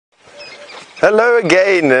Hello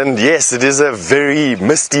again, and yes, it is a very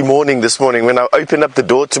misty morning this morning. When I opened up the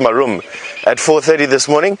door to my room at 4:30 this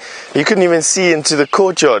morning, you couldn't even see into the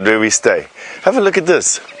courtyard where we stay. Have a look at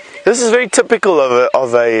this. This is very typical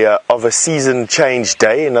of a season change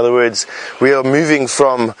day. In other words, we are moving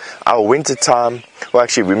from our winter time, well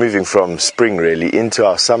actually we're moving from spring really into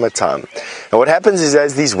our summertime. And what happens is,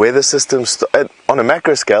 as these weather systems, on a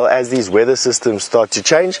macro scale, as these weather systems start to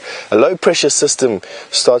change, a low pressure system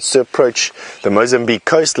starts to approach the Mozambique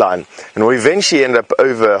coastline, and we eventually end up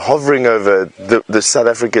hovering over the South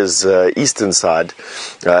Africa's eastern side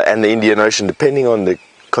and the Indian Ocean, depending on the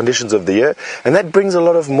conditions of the year, and that brings a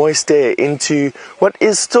lot of moist air into what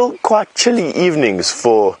is still quite chilly evenings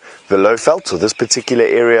for the low veld, or this particular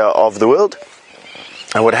area of the world.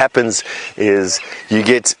 And what happens is you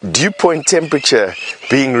get dew point temperature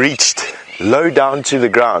being reached low down to the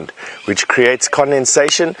ground, which creates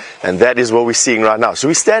condensation, and that is what we're seeing right now. So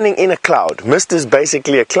we're standing in a cloud. Mist is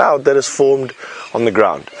basically a cloud that is formed on the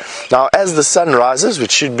ground. Now as the sun rises,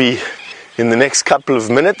 which should be in the next couple of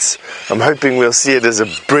minutes, I'm hoping we'll see it as a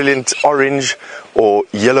brilliant orange or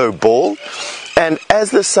yellow ball. And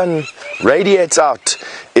as the sun radiates out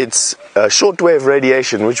its shortwave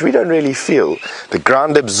radiation, which we don't really feel, the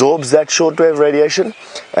ground absorbs that shortwave radiation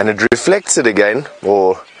and it reflects it again,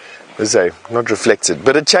 or let's say not reflects it,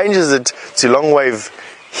 but it changes it to long-wave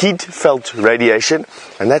heat felt radiation,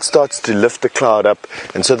 and that starts to lift the cloud up,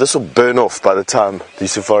 and so this will burn off by the time the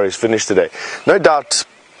safari is finished today. No doubt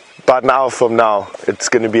about an hour from now, it's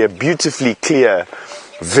going to be a beautifully clear,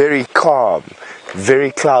 very calm,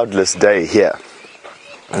 very cloudless day here,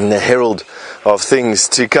 and the herald of things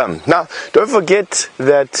to come. Now, don't forget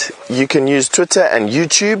that you can use Twitter and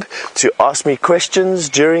YouTube to ask me questions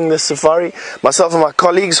during the safari. Myself and my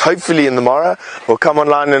colleagues, hopefully in the morrow, will come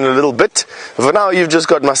online in a little bit. For now, you've just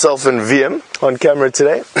got myself and VM on camera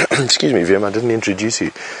today. Excuse me, VM, I didn't introduce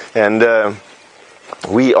you. And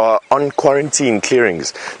we are on quarantine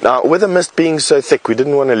clearings. Now, with the mist being so thick, we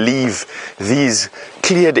didn't want to leave these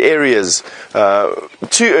cleared areas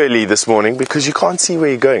too early this morning, because you can't see where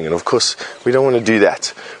you're going, and of course we don't want to do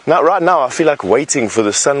that. Now, right now I feel like waiting for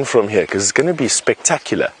the sun from here, because it's going to be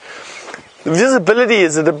spectacular. The visibility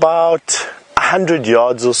is at about 100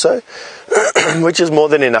 yards or so, which is more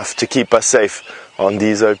than enough to keep us safe on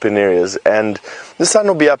these open areas, and the sun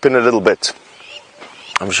will be up in a little bit,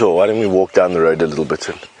 I'm sure. Why don't we walk down the road a little bit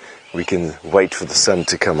and we can wait for the sun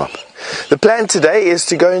to come up. The plan today is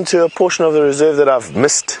to go into a portion of the reserve that I've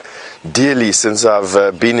missed dearly since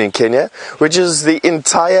I've been in Kenya, which is the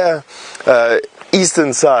entire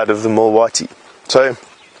eastern side of the Mulwati. So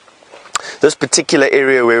this particular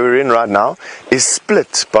area where we're in right now is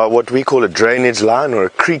split by what we call a drainage line or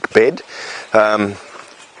a creek bed,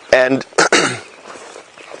 and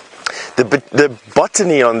the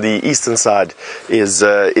botany on the eastern side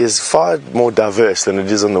is far more diverse than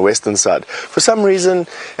it is on the western side. For some reason,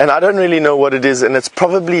 and I don't really know what it is, and it's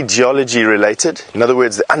probably geology related. In other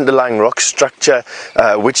words, the underlying rock structure,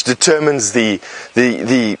 which determines the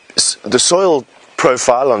soil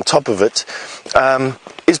profile on top of it,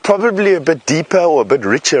 is probably a bit deeper or a bit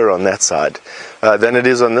richer on that side than it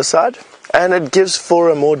is on this side, and it gives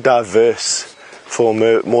for a more diverse,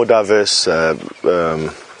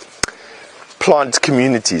 plant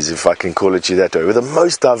communities, if I can call it that way, with the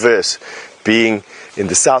most diverse being in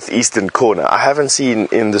the southeastern corner. I haven't seen,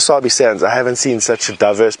 in the Sabi Sands, I haven't seen such a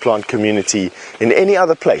diverse plant community in any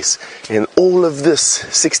other place in all of this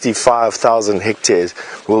 65,000 hectares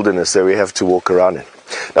wilderness that we have to walk around in.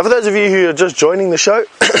 Now, for those of you who are just joining the show,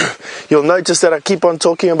 you'll notice that I keep on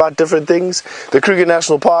talking about different things. The Kruger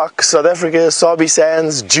National Park, South Africa, Sabi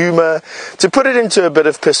Sands, Djuma. To put it into a bit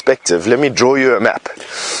of perspective, let me draw you a map.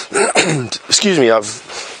 Excuse me,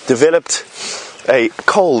 I've developed a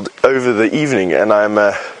cold over the evening, and I'm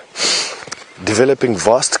developing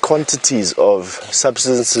vast quantities of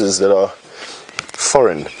substances that are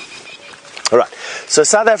foreign. Alright, so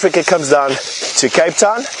South Africa comes down to Cape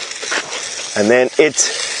Town, and then it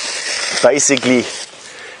basically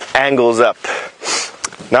angles up.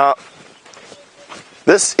 Now,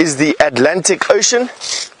 this is the Atlantic Ocean.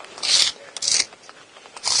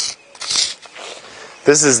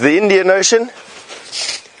 This is the Indian Ocean.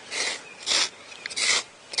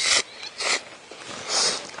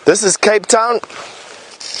 This is Cape Town,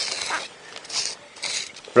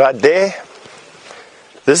 right there.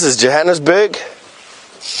 This is Johannesburg.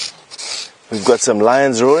 We've got some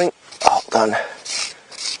lions roaring. Hold on.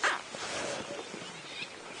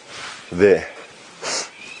 There.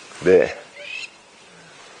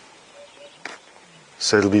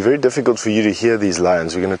 So it'll be very difficult for you to hear these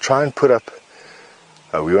lions. We're going to try and put up...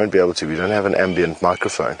 we won't be able to. We don't have an ambient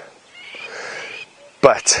microphone.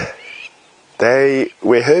 But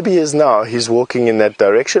where Herbie is now, he's walking in that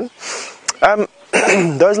direction.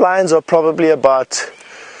 Those lions are probably about,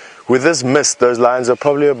 with this mist, those lions are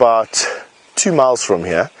probably about 2 miles from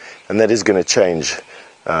here, and that is going to change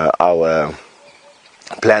our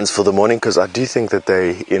plans for the morning, because I do think that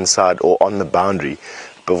they're inside or on the boundary,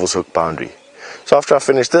 Buffelshoek boundary. So after I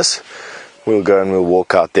finish this, we'll go and we'll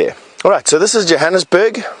walk out there. Alright, so this is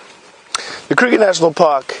Johannesburg. The Kruger National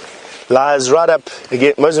Park lies right up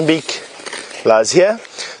against Mozambique, lies here.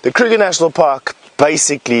 The Kruger National Park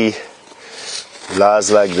basically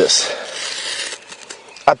lies like this,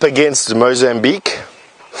 up against Mozambique.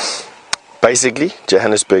 Basically,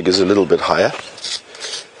 Johannesburg is a little bit higher.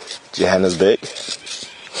 Johannesburg.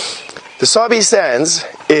 The Sabi Sands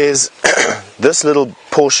is this little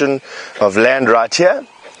portion of land right here,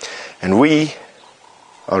 and we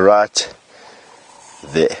are right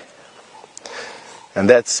there. And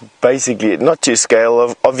that's basically, not to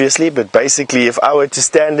scale obviously, but basically if I were to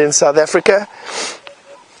stand in South Africa,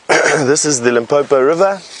 this is the Limpopo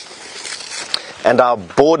River and our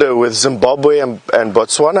border with Zimbabwe and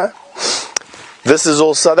Botswana. This is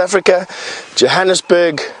all South Africa.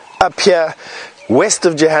 Johannesburg up here, west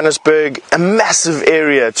of Johannesburg, a massive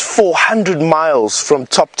area, it's 400 miles from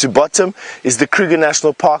top to bottom, is the Kruger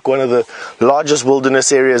National Park, one of the largest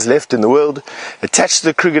wilderness areas left in the world. Attached to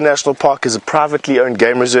the Kruger National Park is a privately owned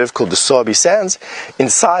game reserve called the Sabi Sands.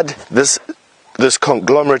 Inside this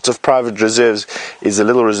conglomerate of private reserves is a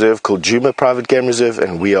little reserve called Djuma Private Game Reserve,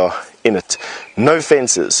 and we are in it. No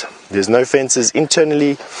fences. There's no fences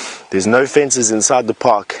internally. There's no fences inside the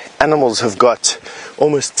park. Animals have got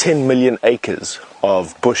almost 10 million acres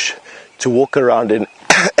of bush to walk around in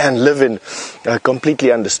and live in,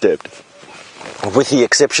 completely undisturbed, with the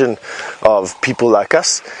exception of people like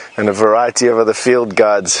us and a variety of other field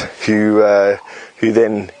guides who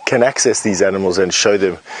then can access these animals and show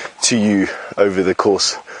them to you over the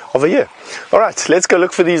course of a year. Alright, let's go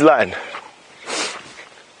look for these lion.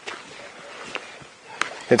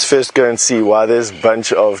 Let's first go and see why there's a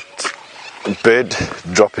bunch of bird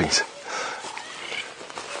droppings.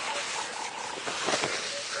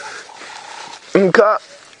 Okay,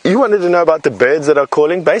 you wanted to know about the birds that are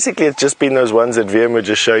calling. Basically, it's just been those ones that VM were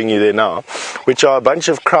just showing you there now, which are a bunch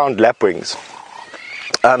of crowned lapwings.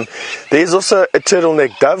 There's also a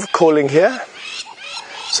turtleneck dove calling here.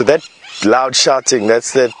 So that loud shouting,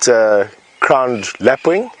 that's that crowned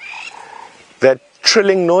lapwing. That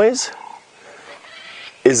trilling noise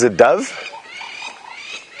is a dove.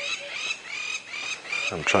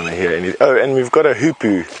 I'm trying to hear any. Oh, and we've got a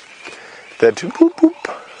hoopoe. That hoop hoop hoop.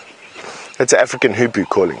 That's an African hoopoe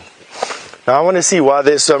calling. Now I want to see why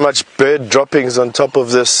there's so much bird droppings on top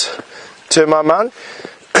of this termite mound.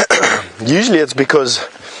 Usually it's because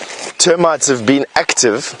termites have been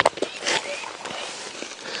active,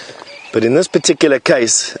 but in this particular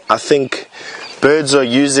case I think birds are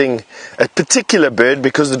using a particular bird,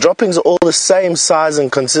 because the droppings are all the same size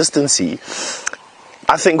and consistency.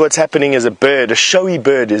 I think what's happening is a showy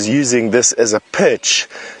bird is using this as a perch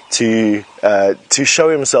to show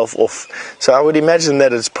himself off. So I would imagine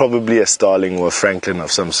that it's probably a starling or a francolin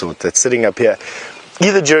of some sort that's sitting up here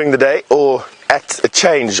either during the day or at a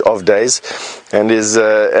change of days, and is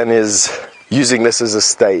using this as a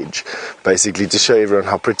stage, basically to show everyone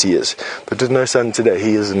how pretty he is. But with no sun today,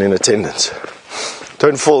 he isn't in attendance.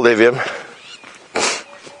 Don't fall there, Viam.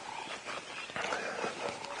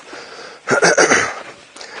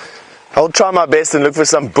 I'll try my best and look for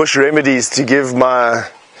some bush remedies to give my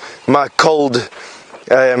cold,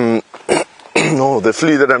 the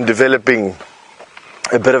flu that I'm developing,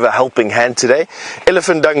 a bit of a helping hand today.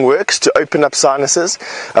 Elephant dung works to open up sinuses.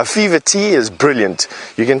 Fever tea is brilliant.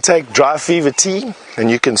 You can take dry fever tea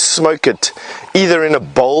and you can smoke it either in a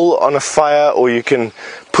bowl on a fire, or you can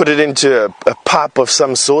put it into a pipe of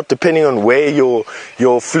some sort, depending on where your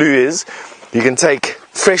flu is. You can take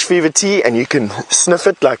fresh fever tea and you can sniff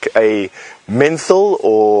it like a menthol,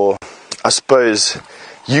 or I suppose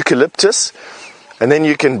eucalyptus, and then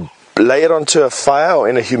you can lay it onto a fire or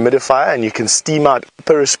in a humidifier, and you can steam out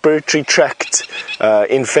upper respiratory tract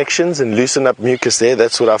infections and loosen up mucus there.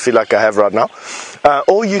 That's what I feel like I have right now.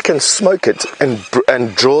 Or you can smoke it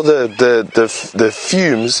and draw the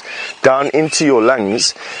fumes down into your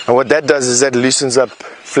lungs, and what that does is that loosens up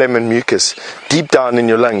phlegm and mucus deep down in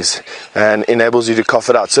your lungs and enables you to cough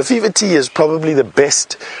it out. So fever tea is probably the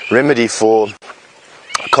best remedy for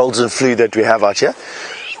colds and flu that we have out here.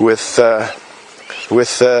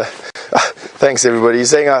 Thanks everybody. You're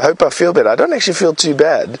saying I hope I feel better. I don't actually feel too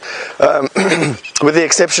bad, with the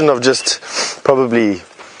exception of just probably,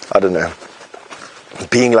 I don't know,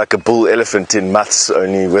 being like a bull elephant in maths,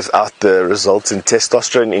 only without the resultant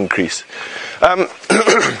testosterone increase.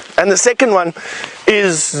 And the second one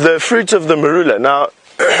is the fruit of the marula. Now,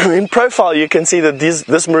 in profile, you can see that this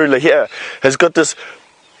marula here has got this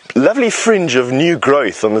lovely fringe of new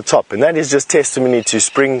growth on the top, and that is just testimony to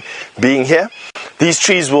spring being here. These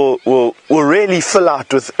trees will really fill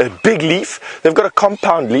out with a big leaf. They've got a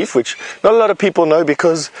compound leaf, which not a lot of people know,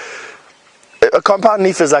 because a compound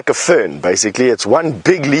leaf is like a fern, basically. It's one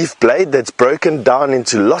big leaf blade that's broken down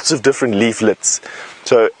into lots of different leaflets.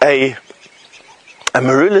 So a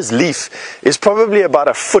marula's leaf is probably about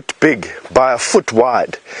a foot big by a foot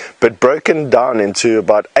wide, but broken down into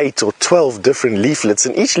about 8 or 12 different leaflets,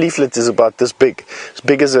 and each leaflet is about this big, as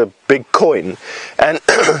big as a big coin. And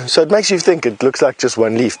so it makes you think it looks like just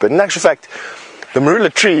one leaf, but in actual fact, the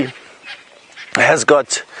marula tree has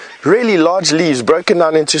got really large leaves broken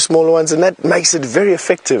down into smaller ones, and that makes it very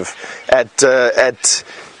effective at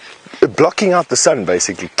blocking out the sun,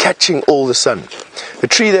 basically catching all the sun. A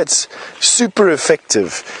tree that's super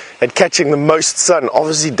effective at catching the most sun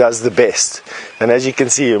obviously does the best. And as you can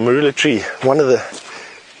see, a marula tree, one of the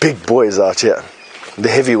big boys out here, the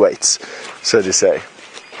heavyweights, so to say.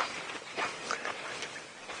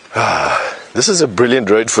 This is a brilliant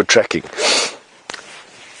road for tracking.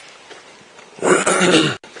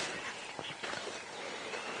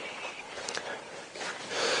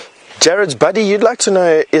 Jared's buddy, you'd like to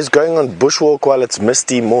know, is going on bushwalk while it's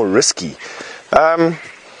misty more risky? Let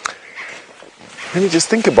me just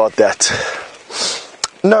think about that.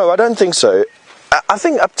 No, I don't think so. I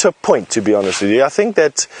think up to a point, to be honest with you. I think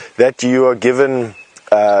that you are given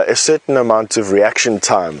a certain amount of reaction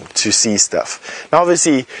time to see stuff. Now,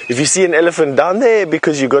 obviously, if you see an elephant down there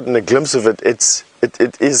because you've gotten a glimpse of it, it's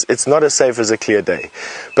not as safe as a clear day.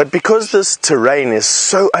 But because this terrain is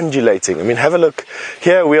so undulating, I mean, have a look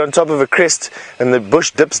here. We're on top of a crest and the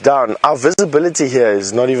bush dips down. Our visibility here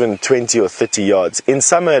is not even 20 or 30 yards. In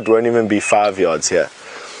summer, it won't even be 5 yards here.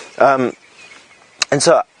 And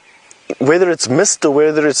so whether it's mist or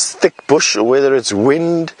whether it's thick bush or whether it's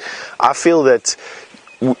wind, I feel that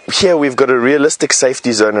here we've got a realistic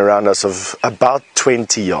safety zone around us of about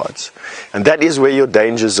 20 yards, and that is where your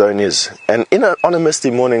danger zone is. And on a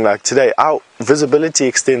misty morning like today, our visibility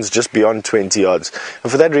extends just beyond 20 yards,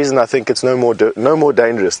 and for that reason I think it's no more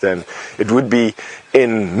dangerous than it would be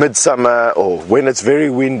in midsummer, or when it's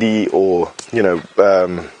very windy, or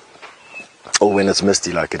or when it's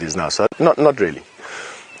misty like it is now. So not really.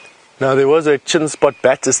 Now, there was a chin spot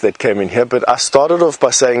batis that came in here, but I started off by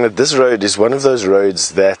saying that this road is one of those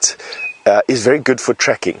roads that is very good for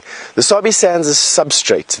tracking. The Sabi sands is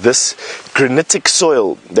substrate. This granitic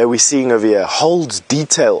soil that we're seeing over here holds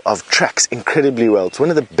detail of tracks incredibly well. It's one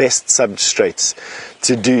of the best substrates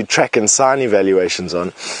to do track and sign evaluations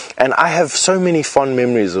on. And I have so many fond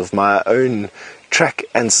memories of my own track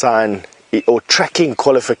and sign or tracking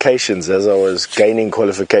qualifications as I was gaining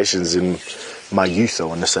qualifications in my youth, I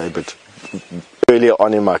want to say, but earlier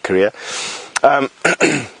on in my career.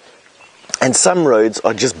 And some roads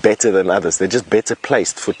are just better than others. They're just better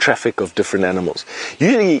placed for traffic of different animals.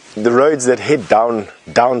 Usually the roads that head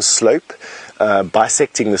down slope,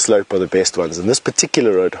 bisecting the slope, are the best ones. And this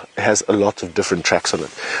particular road has a lot of different tracks on it.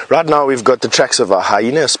 Right now we've got the tracks of a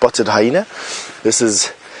hyena, a spotted hyena. This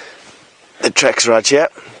is the tracks right here.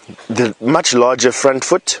 The much larger front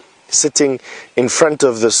foot sitting in front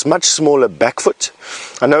of this much smaller back foot.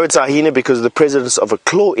 I know it's a hyena because of the presence of a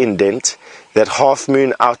claw indent, that half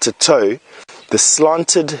moon outer toe, the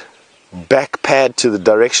slanted back pad to the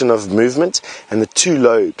direction of movement, and the two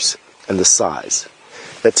lobes and the size.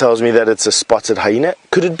 That tells me that it's a spotted hyena.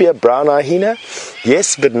 Could it be a brown hyena?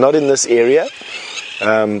 Yes, but not in this area.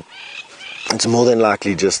 It's more than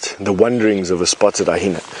likely just the wanderings of a spotted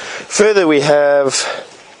hyena. Further, we have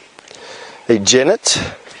a genet,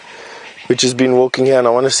 which has been walking here, and I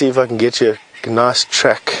want to see if I can get you a nice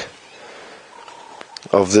track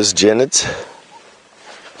of this genet,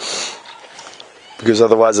 because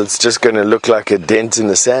otherwise it's just going to look like a dent in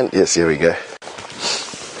the sand. Yes, here we go.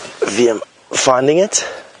 VM finding it.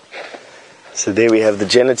 So there we have the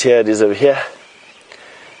genet here. It is over here,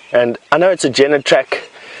 and I know it's a genet track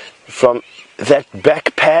from that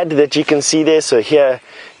back pad that you can see there. So here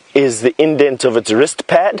is the indent of its wrist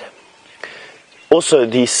pad. Also,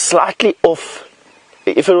 the slightly off,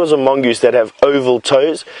 if it was a mongoose that have oval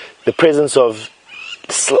toes, the presence of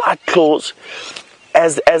slight claws,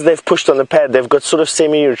 as they've pushed on the pad, they've got sort of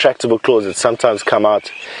semi-retractable claws that sometimes come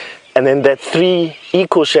out. And then that 3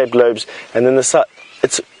 equal shaped lobes, and then the side,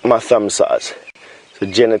 it's my thumb size. So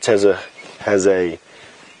genet has a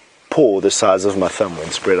paw the size of my thumb when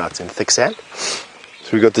spread out in thick sand. So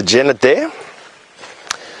we've got the genet there.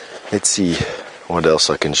 Let's see what else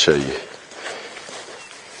I can show you.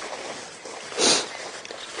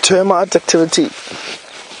 Termite activity.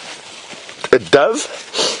 A dove.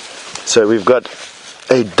 So we've got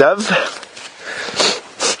a dove,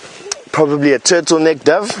 probably a turtleneck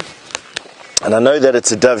dove, and I know that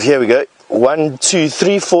it's a dove. Here we go. 1, 2,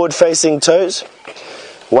 3 forward facing toes,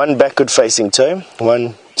 1 backward facing toe,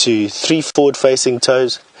 1, 2, 3 forward facing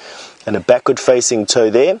toes, and a backward facing toe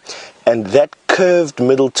there, and that curved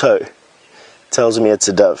middle toe tells me it's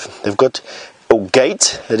a dove. They've got a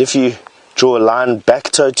gait that if you draw a line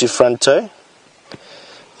back toe to front toe,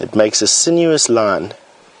 it makes a sinuous line.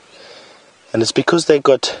 And it's because they've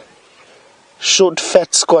got short,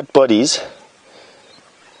 fat, squat bodies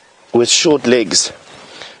with short legs,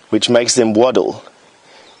 which makes them waddle.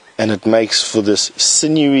 And it makes for this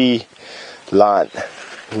sinewy line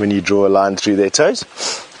when you draw a line through their toes.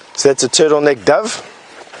 So that's a turtleneck dove.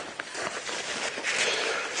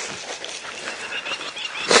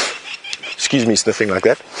 Excuse me sniffing like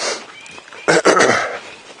that.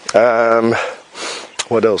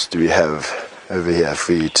 What else do we have over here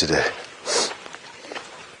for you today?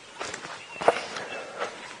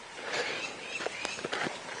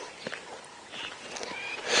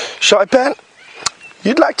 Shaipan,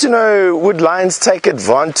 you'd like to know, would lions take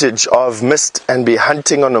advantage of mist and be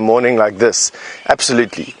hunting on a morning like this?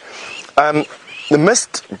 Absolutely. The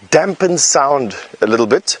mist dampens sound a little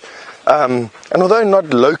bit, and although not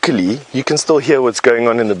locally, you can still hear what's going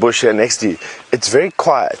on in the bush here next to you. It's very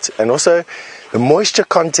quiet, and also the moisture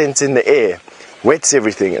content in the air wets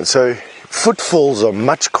everything, and so footfalls are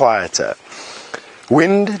much quieter.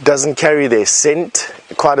 Wind doesn't carry their scent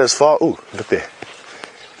quite as far. Oh, look there.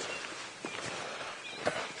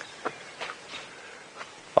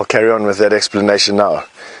 I'll carry on with that explanation now.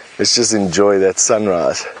 Let's just enjoy that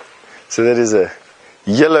sunrise. So that is a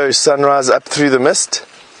yellow sunrise up through the mist.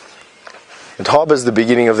 It harbors the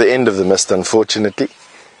beginning of the end of the mist, unfortunately.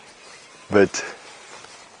 But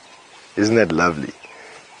isn't that lovely?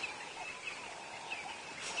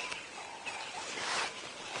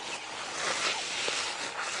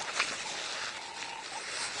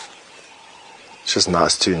 It's just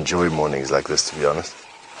nice to enjoy mornings like this, to be honest.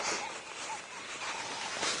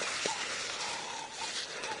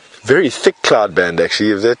 Very thick cloud band,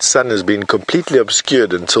 actually. That sun has been completely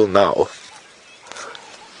obscured until now.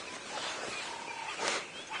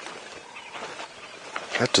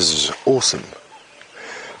 That is awesome.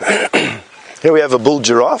 Here we have a bull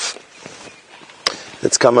giraffe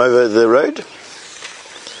that's come over the road.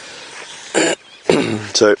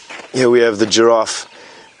 So here we have the giraffe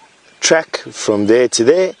track from there to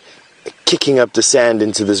there, kicking up the sand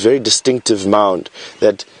into this very distinctive mound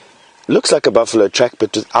that looks like a buffalo track,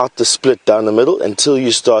 but without the split down the middle, until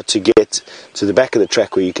you start to get to the back of the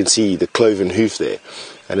track where you can see the cloven hoof there.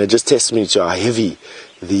 And it just testimony to how heavy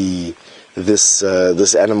this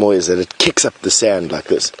animal is, that it kicks up the sand like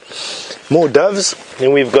this. More doves,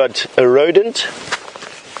 and we've got a rodent.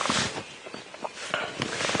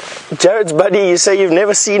 Jared's buddy, you say you've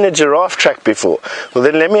never seen a giraffe track before. Well,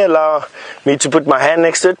 then allow me to put my hand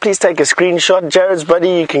next to it. Please take a screenshot. Jared's buddy,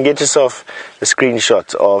 you can get yourself a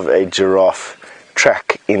screenshot of a giraffe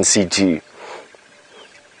track in situ.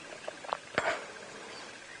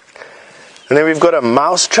 And then we've got a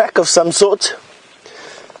mouse track of some sort.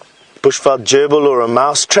 Bushveld gerbil or a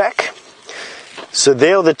mouse track. So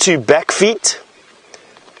there are the two back feet,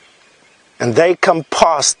 and they come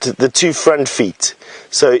past the two front feet.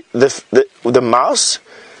 So the mouse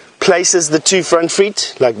places the two front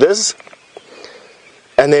feet like this,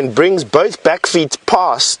 and then brings both back feet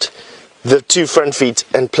past the two front feet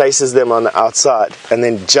and places them on the outside, and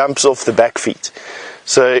then jumps off the back feet.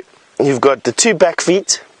 So you've got the two back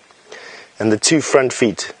feet and the two front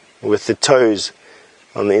feet with the toes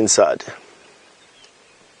on the inside.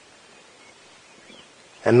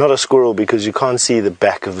 And not a squirrel, because you can't see the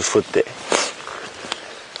back of the foot there.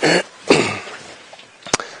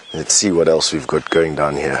 Let's see what else we've got going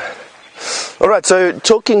down here. Alright, so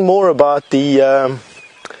talking more about will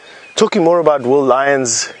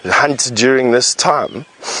lions hunt during this time.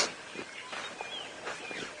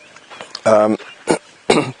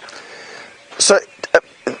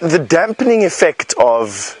 The dampening effect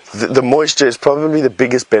of the moisture is probably the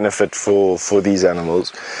biggest benefit for these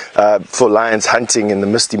animals, for lions hunting in the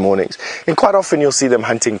misty mornings. And quite often you'll see them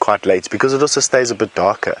hunting quite late, because it also stays a bit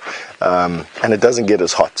darker, and it doesn't get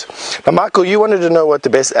as hot. Now, Michael, you wanted to know what the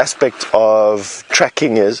best aspect of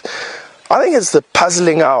tracking is. I think it's the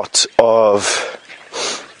puzzling out of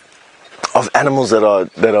animals that are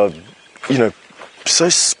so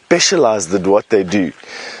specialized at what they do.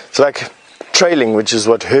 It's like trailing, which is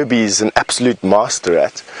what Herbie's an absolute master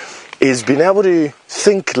at. is being able to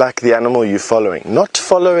think like the animal you're following. Not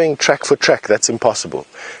following track for track, that's impossible.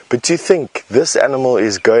 But to think this animal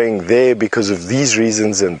is going there because of these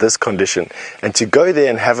reasons and this condition. And to go there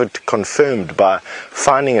and have it confirmed by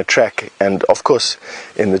finding a track and, of course,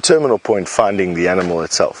 in the terminal point, finding the animal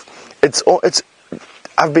itself.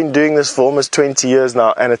 I've been doing this for almost 20 years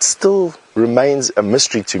now, and it still remains a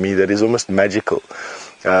mystery to me that is almost magical.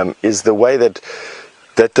 Is the way that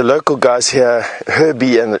the local guys here,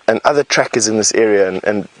 Herbie and other trackers in this area,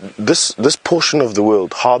 and this portion of the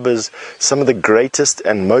world harbors some of the greatest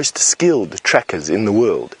and most skilled trackers in the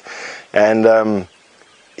world. And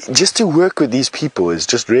just to work with these people is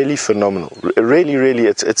just really phenomenal. Really,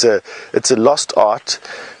 it's a lost art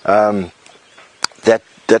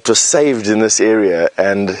that was saved in this area,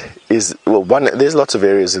 and is, well, there's lots of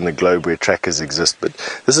areas in the globe where trackers exist, but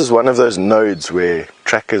this is one of those nodes where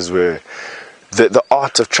trackers were, the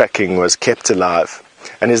art of tracking was kept alive,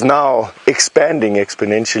 and is now expanding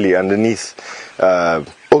exponentially underneath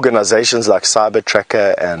organizations like Cyber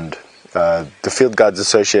Tracker and the Field Guides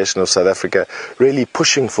Association of South Africa, really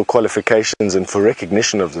pushing for qualifications and for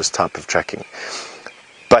recognition of this type of tracking.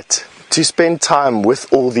 But to spend time with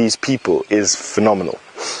all these people is phenomenal.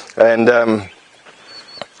 And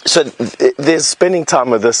so there's spending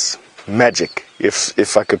time with this magic,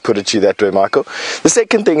 if I could put it to you that way, Michael. The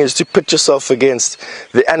second thing is to put yourself against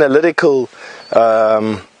the analytical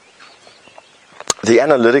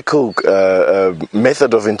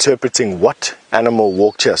method of interpreting what animal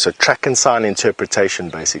walked here. So track and sign interpretation,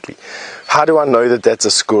 basically. How do I know that that's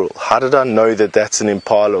a squirrel? How did I know that that's an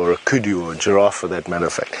impala or a kudu or a giraffe, for that matter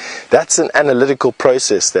of fact? That's an analytical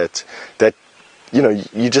process that you know,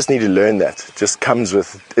 you just need to learn that. It just comes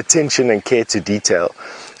with attention and care to detail,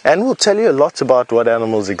 and will tell you a lot about what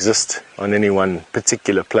animals exist on any one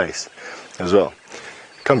particular place as well.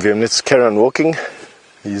 Come, Viam, let's carry on walking.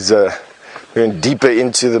 He's going deeper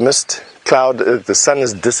into the mist cloud. The sun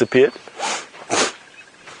has disappeared.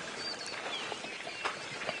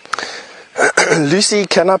 Lucy,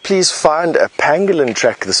 can I please find a pangolin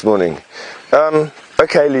track this morning?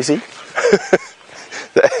 Okay, Lucy.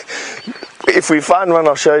 If we find one,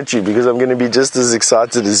 I'll show it to you, because I'm going to be just as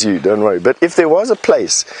excited as you, don't worry. But if there was a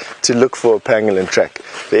place to look for a pangolin track,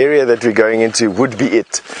 the area that we're going into would be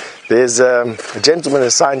it. There's a gentleman,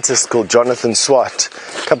 a scientist called Jonathan Swart,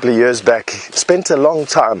 a couple of years back, spent a long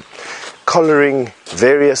time collaring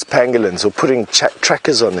various pangolins, or putting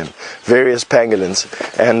trackers on them, various pangolins.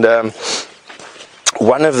 And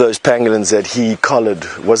one of those pangolins that he collared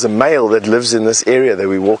was a male that lives in this area that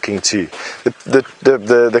we're walking to.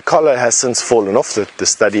 The collar has since fallen off. The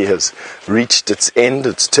study has reached its end,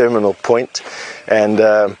 its terminal point, and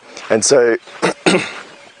so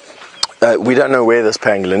we don't know where this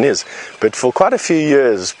pangolin is. But for quite a few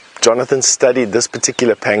years, Jonathan studied this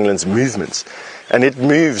particular pangolin's movements, and it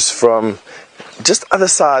moves from just other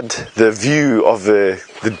side the view of the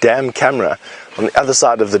dam camera, on the other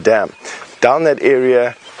side of the dam, down that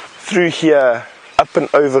area, through here, up and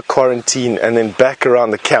over quarantine, and then back around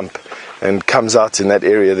the camp, and comes out in that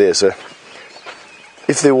area there. So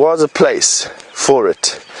if there was a place for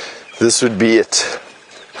it, this would be it.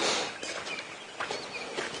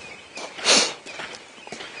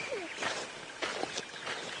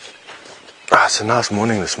 It's a nice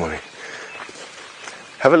morning this morning.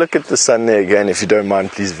 Have a look at the sun there again, if you don't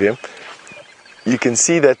mind, please, Viam. You can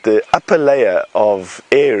see that the upper layer of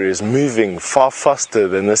air is moving far faster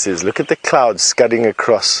than this is. Look at the clouds scudding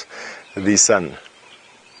across the sun.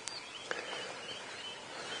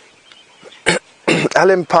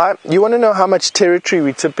 Alan Pye, you want to know how much territory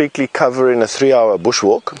we typically cover in a 3-hour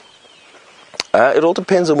bushwalk? It all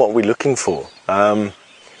depends on what we're looking for.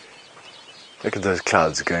 Look at those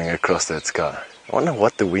clouds going across that sky. I wonder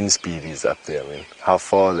what the wind speed is up there. I mean, how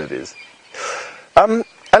far that is.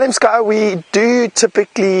 LM Sky, we do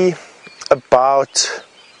typically about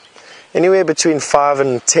anywhere between 5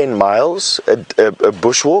 and 10 miles a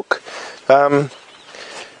bushwalk.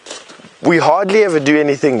 We hardly ever do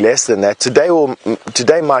anything less than that.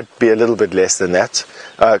 Today might be a little bit less than that,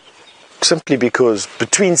 simply because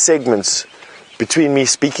between segments, between me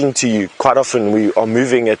speaking to you, quite often we are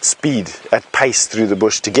moving at speed, at pace through the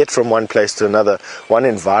bush to get from one place to another, one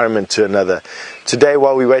environment to another. Today,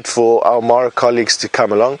 while we wait for our Mara colleagues to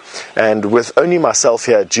come along, and with only myself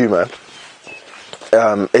here at Djuma,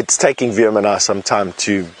 it's taking Viam and I some time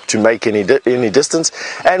to make any distance,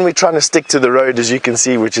 and we're trying to stick to the road, as you can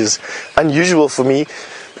see, which is unusual for me.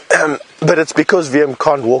 But it's because Viam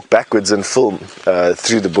can't walk backwards and film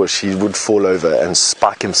through the bush. He would fall over and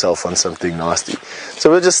spike himself on something nasty.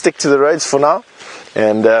 So we'll just stick to the roads for now,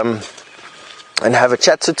 and have a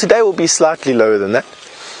chat. So today will be slightly lower than that.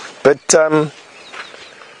 But to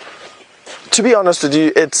be honest with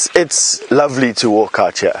you, it's lovely to walk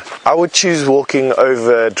out here. I would choose walking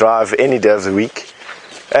over drive any day of the week,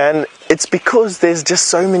 and it's because there's just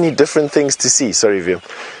so many different things to see. Sorry, Vim,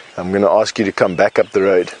 I'm going to ask you to come back up the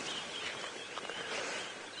road.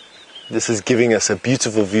 This is giving us a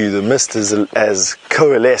beautiful view. The mist has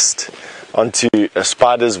coalesced onto a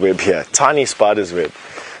spider's web here, tiny spider's web,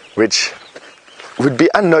 which would be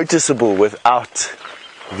unnoticeable without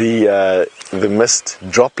the mist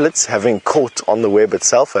droplets having caught on the web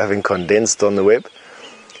itself, or having condensed on the web.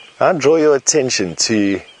 I'll draw your attention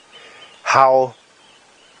to how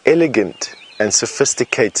elegant and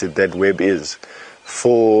sophisticated that web is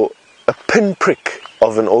for a pinprick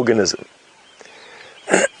of an organism.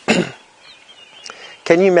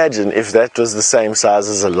 Can you imagine if that was the same size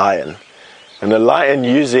as a lion, and a lion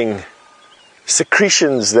using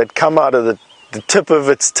secretions that come out of the tip of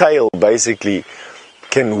its tail basically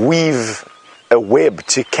can weave a web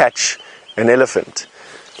to catch an elephant,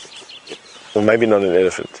 or maybe not an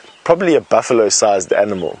elephant, probably a buffalo-sized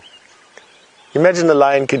animal. Imagine a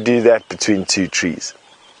lion could do that between two trees,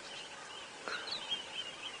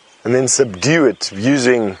 and then subdue it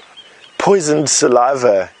using poisoned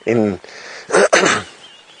saliva in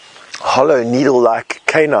hollow needle-like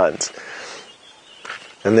canines,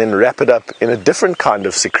 and then wrap it up in a different kind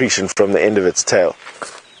of secretion from the end of its tail.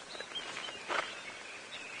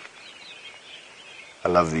 I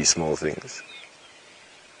love these small things.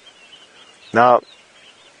 Now,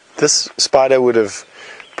 this spider would have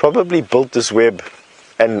probably built this web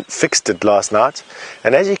and fixed it last night,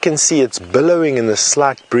 and as you can see, it's billowing in the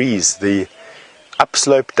slight breeze, the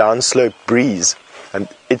upslope, downslope breeze, and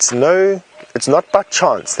it's not by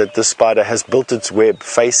chance that the spider has built its web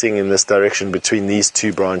facing in this direction between these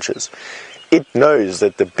two branches. It knows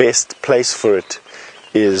that the best place for it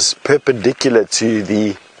is perpendicular to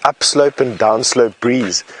the upslope and downslope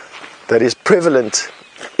breeze that is prevalent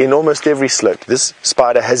in almost every slope. This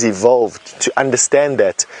spider has evolved to understand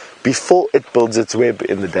that before it builds its web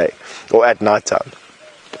in the day or at night time.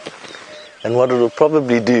 And what it will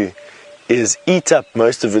probably do is eat up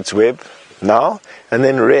most of its web now and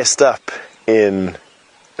then rest up in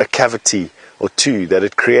a cavity or two that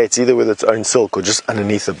it creates either with its own silk or just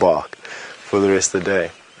underneath the bark for the rest of the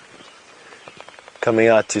day. Coming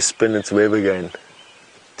out to spin its web again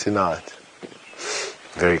tonight.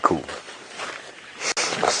 Very cool.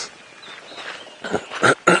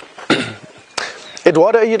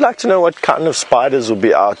 Eduardo, you'd like to know what kind of spiders will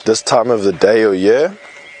be out this time of the day or year?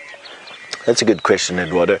 That's a good question,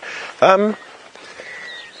 Eduardo.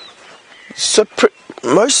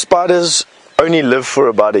 Most spiders only live for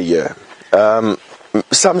about a year.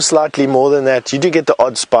 Some slightly more than that. You do get the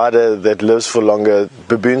odd spider that lives for longer.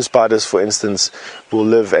 Baboon spiders, for instance, will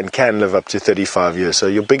live and can live up to 35 years. So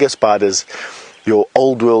your bigger spiders, your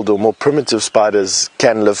old world or more primitive spiders,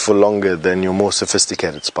 can live for longer than your more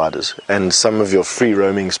sophisticated spiders, and some of your free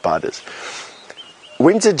roaming spiders.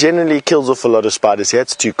 Winter generally kills off a lot of spiders here.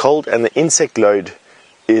 It's too cold, and the insect load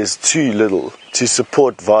is too little to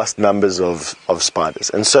support vast numbers of spiders.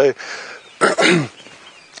 And so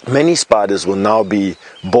many spiders will now be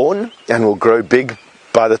born and will grow big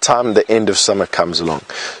by the time the end of summer comes along.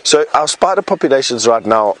 So our spider populations right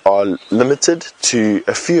now are limited to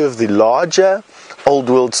a few of the larger old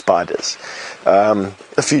world spiders.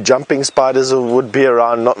 A few jumping spiders would be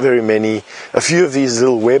around, not very many. A few of these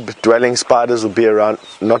little web dwelling spiders will be around,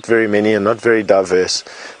 not very many and not very diverse.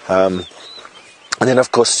 And then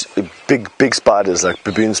of course big spiders like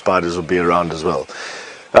baboon spiders will be around as well.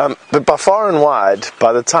 But by far and wide,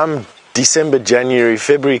 by the time December, January,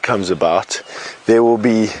 February comes about, there will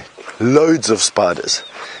be loads of spiders.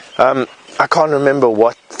 I can't remember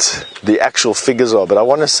what the actual figures are, but I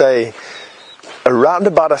want to say around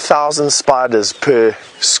about 1,000 spiders per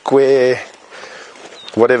square,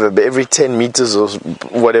 whatever, but every 10 meters or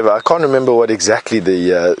whatever. I can't remember what exactly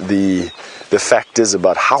the fact is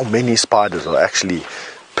about how many spiders are actually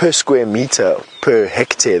per square meter, per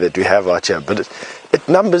hectare that we have out here, but it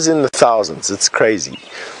numbers in the thousands. It's crazy.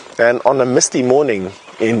 And on a misty morning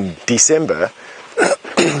in December,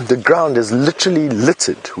 the ground is literally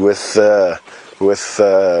littered with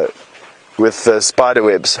spider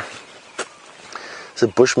webs. It's a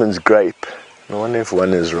bushman's grape. I wonder if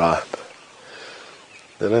one is ripe.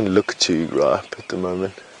 They don't look too ripe at the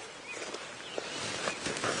moment.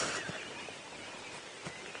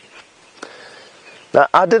 Now,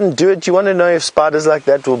 I didn't do it. Do you want to know if spiders like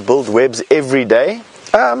that will build webs every day?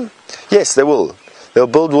 Yes, they will. They'll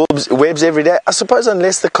build webs every day. I suppose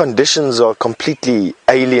unless the conditions are completely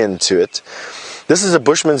alien to it. This is a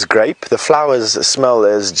bushman's grape. The flowers smell,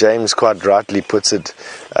 as James quite rightly puts it,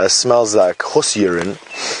 smells like horse urine.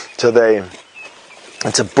 So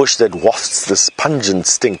it's a bush that wafts this pungent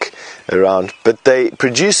stink around. But they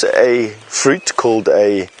produce a fruit called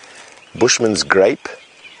a bushman's grape.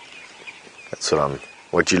 That's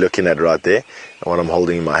what you're looking at right there, and what I'm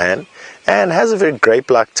holding in my hand, and has a very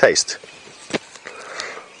grape-like taste.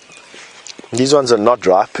 These ones are not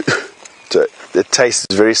ripe. So the taste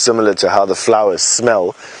is very similar to how the flowers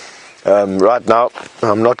smell. Right now,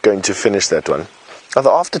 I'm not going to finish that one. Now,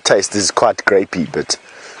 the aftertaste is quite grapey, but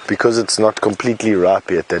because it's not completely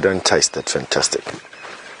ripe yet, they don't taste that fantastic.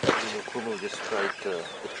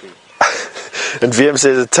 And VM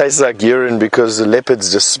says it tastes like urine because the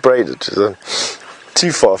leopards just sprayed it. So,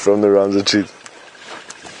 too far from the realms of truth.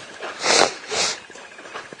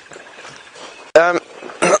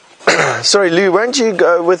 Sorry, Lou, won't you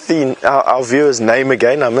go with our viewer's name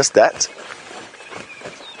again? I missed that.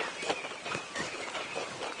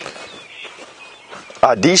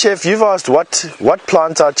 D-Chef, you've asked what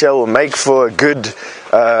plant out here will make for a good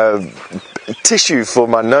tissue for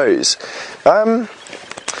my nose.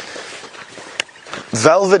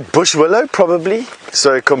 Velvet bush willow, probably.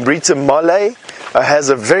 So Combrita mole has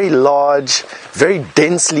a very large, very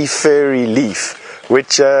densely furry leaf,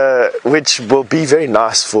 which will be very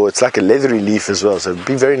nice for, it's like a leathery leaf as well, so it'll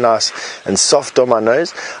be very nice and soft on my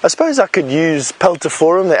nose. I suppose I could use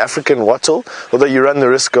Peltiforum, the African wattle, although you run the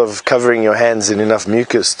risk of covering your hands in enough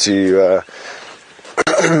mucus to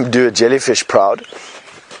do a jellyfish proud.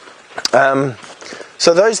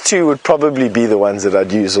 So those two would probably be the ones that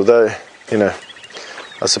I'd use, although,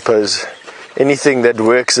 I suppose anything that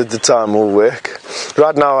works at the time will work.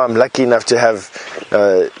 Right now I'm lucky enough to have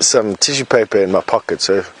some tissue paper in my pocket,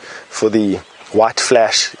 so for the white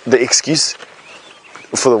flash, the excuse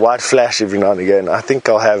for the white flash every now and again, I think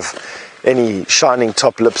I'll have any shining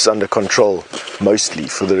top lips under control, mostly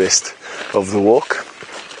for the rest of the walk.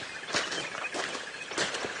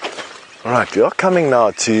 Alright, we are coming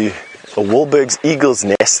now to a Wahlberg's eagle's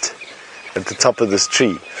nest at the top of this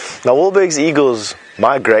tree. Now Wahlberg's eagles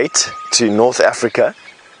migrate to North Africa,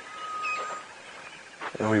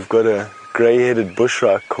 and we've got a grey-headed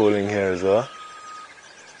bushrat calling here as well.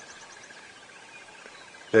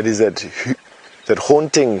 That is that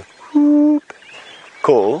haunting whoop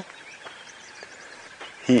call.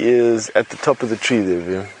 He is at the top of the tree there,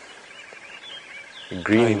 Vim.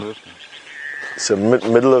 Green. So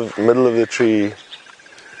middle of the tree,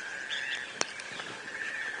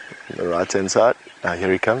 the right hand side.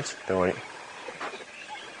 Here he comes. Don't worry.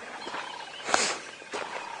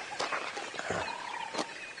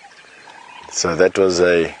 So that was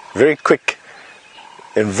a very quick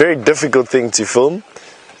and very difficult thing to film,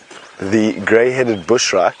 the grey-headed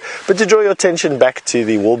bushrat. But to draw your attention back to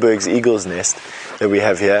the Wahlberg's eagle's nest that we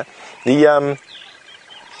have here,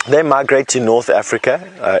 they migrate to North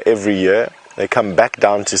Africa every year. They come back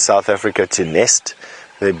down to South Africa to nest.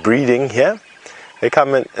 They're breeding here. They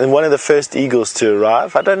come in, and one of the first eagles to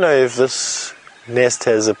arrive. I don't know if this nest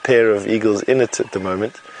has a pair of eagles in it at the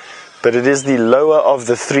moment, but it is the lower of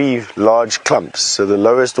the three large clumps. So the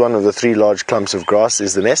lowest one of the three large clumps of grass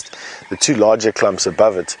is the nest. The two larger clumps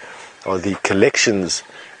above it are the collections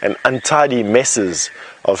and untidy messes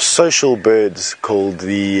of social birds called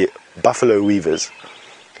the buffalo weavers,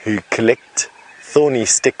 who collect thorny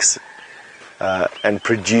sticks and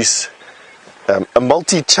produce a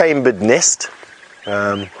multi-chambered nest.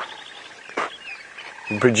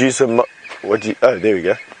 Produce oh, there we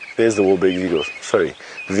go. There's the Wahlberg eagles. Sorry,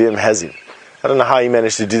 VM has him. I don't know how he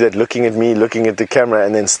managed to do that, looking at me, looking at the camera,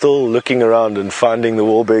 and then still looking around and finding the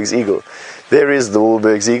Wahlberg's eagle. There is the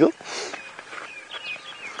Wahlberg's eagle.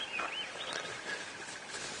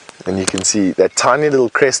 And you can see that tiny little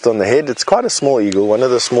crest on the head. It's quite a small eagle, one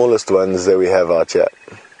of the smallest ones that we have out here.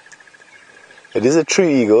 It is a true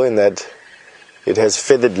eagle in that it has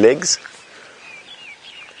feathered legs.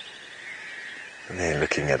 And they're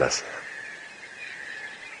looking at us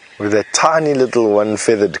with that tiny little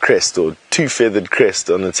one-feathered crest or two-feathered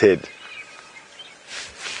crest on its head.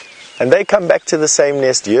 And they come back to the same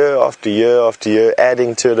nest year after year after year,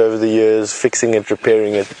 adding to it over the years, fixing it,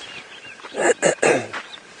 repairing it.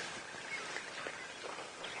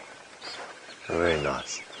 Very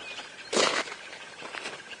nice.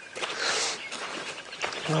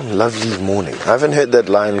 Oh, lovely morning. I haven't heard that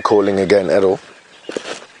lion calling again at all.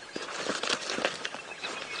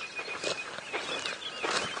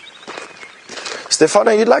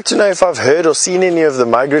 Stefano, you'd like to know if I've heard or seen any of the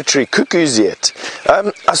migratory cuckoos yet.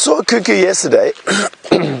 I saw a cuckoo yesterday.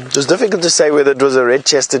 It was difficult to say whether it was a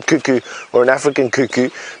red-chested cuckoo or an African cuckoo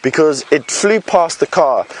because it flew past the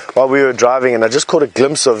car while we were driving, and I just caught a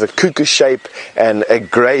glimpse of a cuckoo shape and a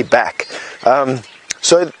grey back.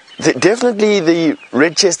 So definitely the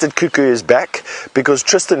red-chested cuckoo is back because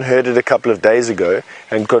Tristan heard it a couple of days ago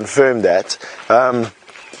and confirmed that.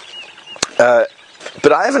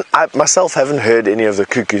 But I myself haven't heard any of the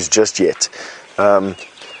cuckoos just yet.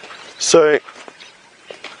 So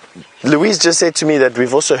Louise just said to me that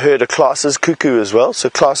we've also heard a Klaas's cuckoo as well. So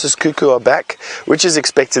Klaas's cuckoo are back, which is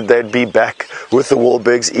expected they'd be back with the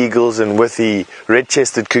Wahlberg's eagles and with the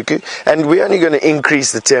red-chested cuckoo. And we're only going to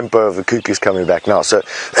increase the tempo of the cuckoos coming back now. So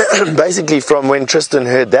basically from when Tristan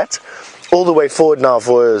heard that, all the way forward now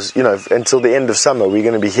for, until the end of summer, we're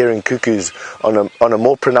going to be hearing cuckoos on a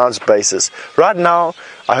more pronounced basis. Right now,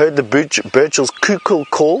 I heard the Burchell's cuckoo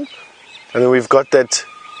call, and then we've got that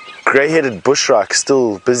grey-headed bushrak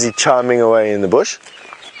still busy chiming away in the bush,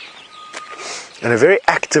 and a very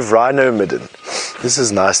active rhino midden. This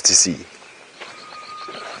is nice to see.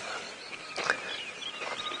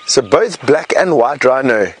 So both black and white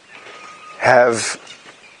rhino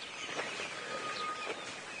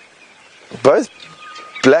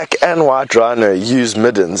use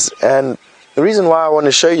middens, and the reason why I want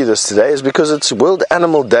to show you this today is because it's World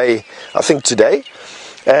Animal Day, I think today,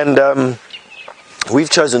 and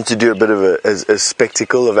we've chosen to do a bit of a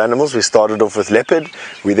spectacle of animals. We started off with leopard,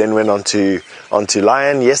 we then went on to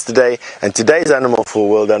lion yesterday, and today's animal for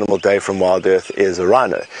World Animal Day from Wild Earth is a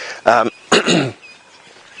rhino.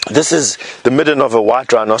 This is the midden of a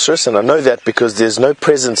white rhinoceros, and I know that because there's no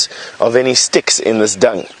presence of any sticks in this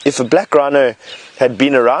dung. If a black rhino had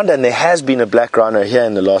been around, and there has been a black rhino here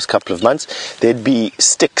in the last couple of months, there'd be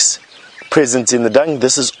sticks present in the dung.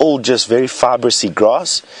 This is all just very fibrousy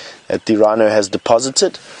grass that the rhino has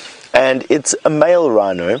deposited, and it's a male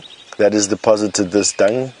rhino that has deposited this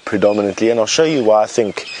dung predominantly, and I'll show you why I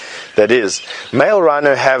think that is. Male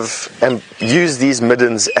rhino have use these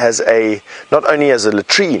middens as not only as a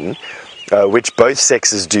latrine, which both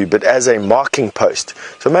sexes do, but as a marking post.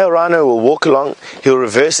 So male rhino will walk along, he'll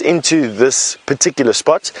reverse into this particular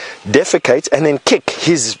spot, defecate, and then kick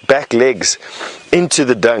his back legs into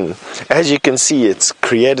the dung. As you can see, it's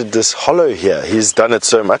created this hollow here. He's done it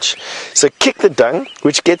so much. So kick the dung,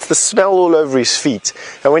 which gets the smell all over his feet,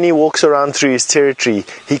 and when he walks around through his territory,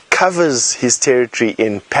 he covers his territory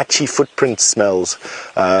in patchy footprint smells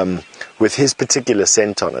with his particular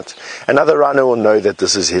scent on it. Another rhino will know that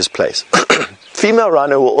this is his place. Female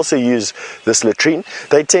rhino will also use this latrine.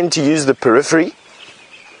 They tend to use the periphery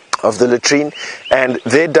of the latrine, and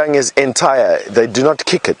their dung is entire. They do not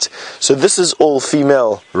kick it. So this is all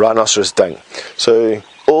female rhinoceros dung. So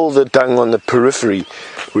all the dung on the periphery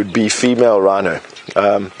would be female rhino.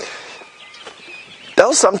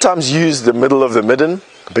 They'll sometimes use the middle of the midden,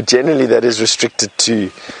 but generally that is restricted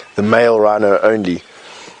to the male rhino only.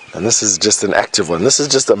 And this is just an active one. This is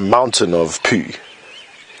just a mountain of poo.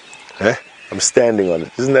 I'm standing on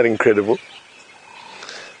it. Isn't that incredible?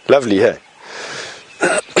 Lovely, hey?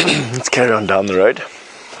 Let's carry on down the road.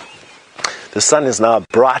 The sun is now a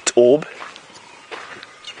bright orb,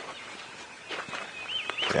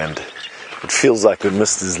 and it feels like the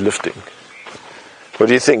mist is lifting. What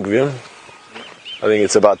do you think, Vian? I think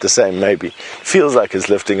it's about the same, maybe. It feels like it's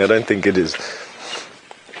lifting. I don't think it is.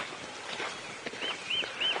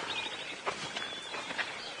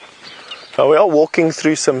 Now we are walking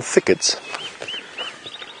through some thickets.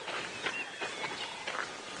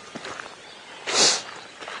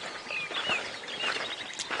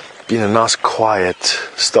 Been a nice quiet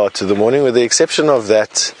start to the morning, with the exception of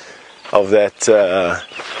that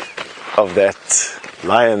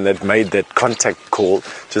lion that made that contact call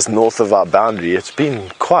just north of our boundary. It's been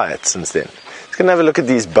quiet since then. Let's go and have a look at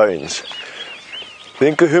these bones. The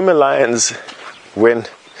Nkahuma lions, when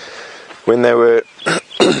they were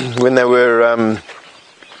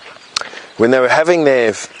having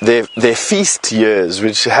their feast years,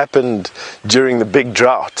 which happened during the big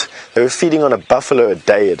drought, they were feeding on a buffalo a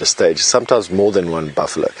day at a stage, sometimes more than one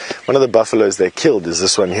buffalo. One of the buffaloes they killed is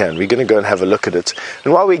this one here, and we're going to go and have a look at it.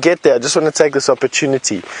 And while we get there, I just want to take this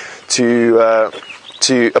opportunity to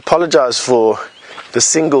apologize for the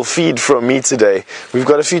single feed from me today. We've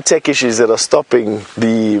got a few tech issues that are stopping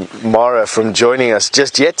the Mara from joining us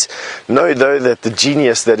just yet. Know though that the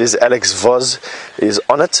genius that is Alex Voz is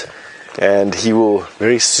on it, and he will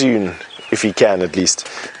very soon, if he can at least,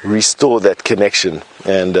 restore that connection,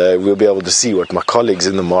 and we'll be able to see what my colleagues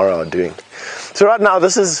in the Mara are doing. So right now,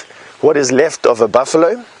 this is what is left of a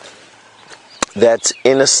buffalo that's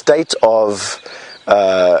in a state of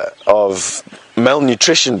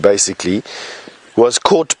malnutrition, basically, was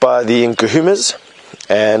caught by the Nkahumas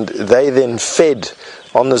and they then fed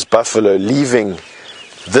on this buffalo, leaving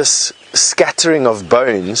this scattering of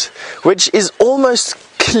bones, which is almost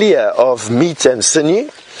clear of meat and sinew.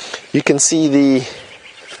 You can see the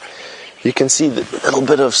little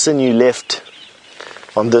bit of sinew left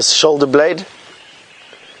on this shoulder blade,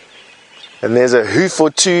 and there's a hoof or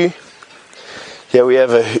two. Here we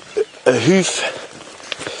have a hoof.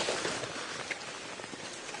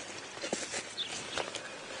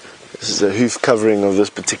 This is a hoof covering of this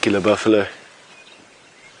particular buffalo.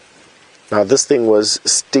 Now this thing was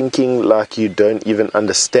stinking like you don't even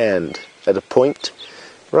understand at a point.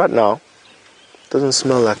 Right now, doesn't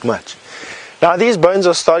smell like much. Now these bones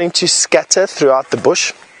are starting to scatter throughout the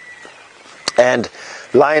bush, and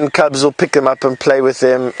lion cubs will pick them up and play with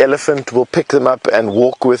them. Elephant will pick them up and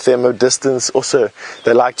walk with them a distance. Also,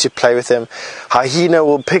 they like to play with them. Hyena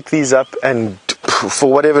will pick these up and,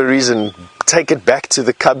 for whatever reason, take it back to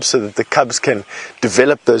the cubs so that the cubs can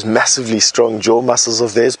develop those massively strong jaw muscles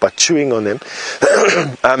of theirs by chewing on them.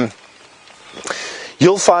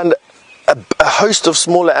 You'll find a host of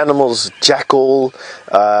smaller animals, jackal,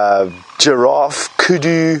 giraffe,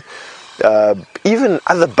 kudu, even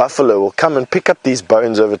other buffalo will come and pick up these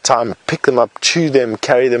bones over time, pick them up, chew them,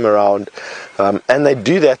 carry them around, and they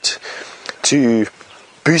do that to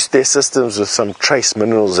boost their systems with some trace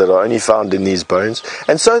minerals that are only found in these bones.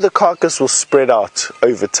 And so the carcass will spread out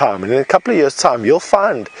over time, and in a couple of years' time you'll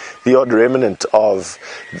find the odd remnant of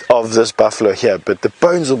this buffalo here, but the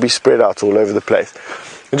bones will be spread out all over the place.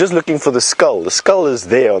 I'm just looking for the skull. The skull is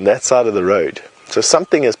there on that side of the road, so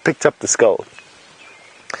something has picked up the skull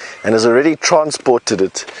and has already transported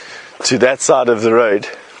it to that side of the road.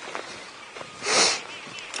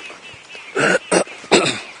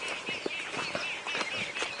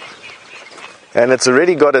 And it's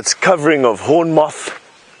already got its covering of horn moth,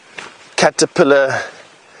 caterpillar,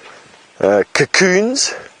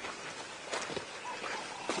 cocoons.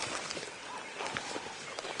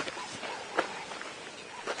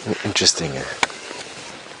 Interesting.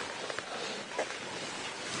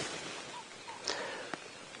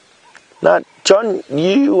 Now, John,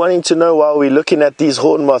 you wanting to know, while we're looking at these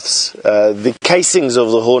horn moths, the casings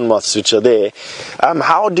of the horn moths which are there,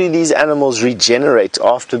 how do these animals regenerate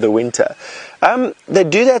after the winter? They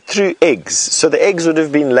do that through eggs. So the eggs would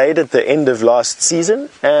have been laid at the end of last season,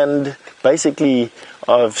 and basically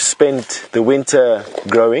I've spent the winter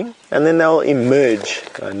growing, and then they'll emerge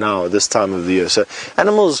now this time of the year. So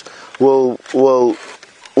animals will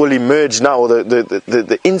emerge now, or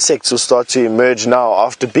the insects will start to emerge now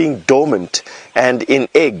after being dormant and in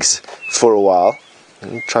eggs for a while.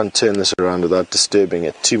 Let me try and turn this around without disturbing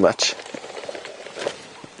it too much.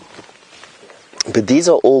 But these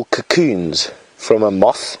are all cocoons from a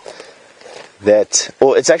moth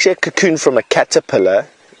or it's actually a cocoon from a caterpillar,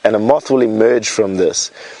 and a moth will emerge from this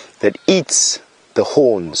that eats the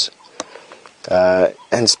horns,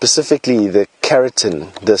 and specifically the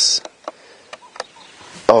keratin, this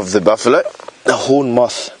of the buffalo, the horn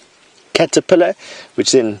moth caterpillar,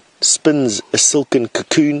 which then spins a silken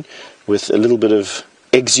cocoon with a little bit of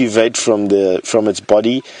exuvate from its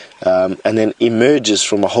body, and then emerges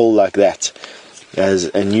from a hole like that as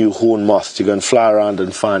a new horn moth to go and fly around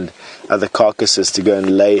and find other carcasses to go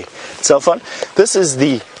and lay itself on. This is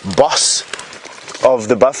the boss of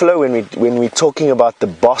the buffalo. When we're talking about the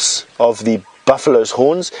boss of the buffalo's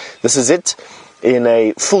horns, this is it. In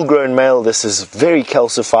a full-grown male, this is very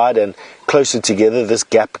calcified and closer together. This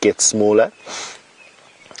gap gets smaller,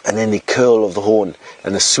 and then the curl of the horn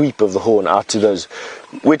and the sweep of the horn out to those,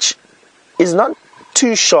 which is not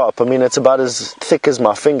too sharp. I mean, it's about as thick as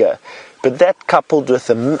my finger, but that coupled with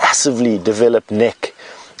the massively developed neck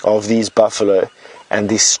of these buffalo and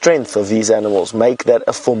the strength of these animals make that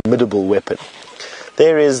a formidable weapon.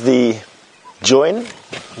 There is the join.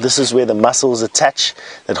 This is where the muscles attach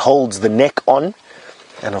that holds the neck on,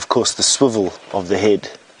 and of course the swivel of the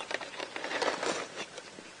head,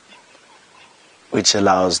 which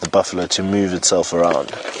allows the buffalo to move itself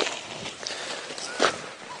around.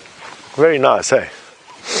 Very nice, eh?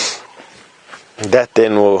 That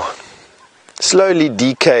then will slowly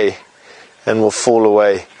decay and will fall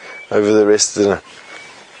away over the rest of the...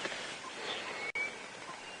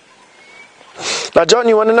 Now, John,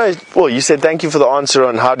 you want to know, well, you said thank you for the answer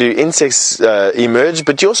on how do insects emerge,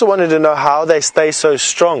 but you also wanted to know how they stay so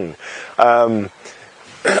strong.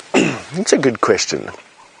 It's a good question.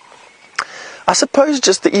 I suppose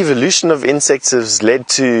just the evolution of insects has led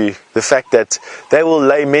to the fact that they will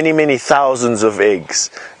lay many, many thousands of eggs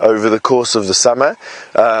over the course of the summer,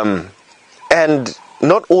 and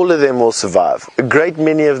not all of them will survive. A great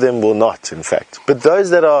many of them will not, in fact. But those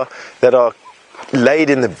that are laid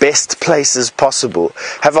in the best places possible,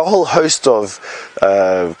 have a whole host of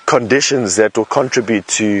conditions that will contribute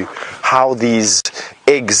to how these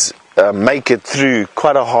eggs make it through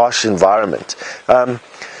quite a harsh environment.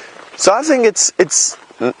 So I think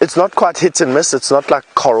it's not quite hit and miss. It's not like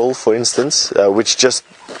coral, for instance, which just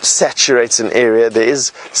saturates an area. There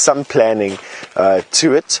is some planning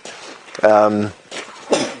to it.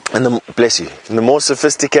 And the more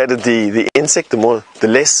sophisticated the insect, the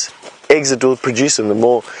less eggs it will produce, and the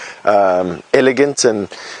more elegant and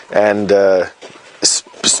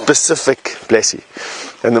specific,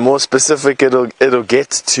 and the more specific it'll get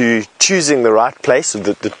to choosing the right place,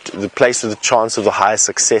 the place of the chance of the highest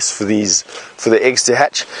success for the eggs to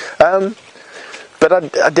hatch. But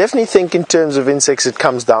I definitely think in terms of insects, it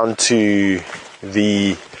comes down to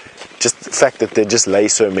the fact that they just lay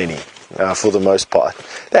so many. For the most part,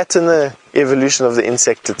 that's in the evolution of the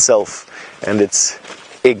insect itself and its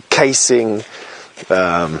egg casing.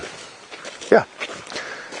 I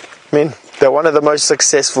mean, they're one of the most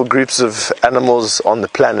successful groups of animals on the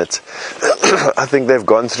planet. I think they've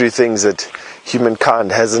gone through things that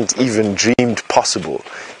humankind hasn't even dreamed possible,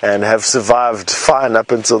 and have survived fine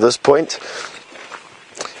up until this point.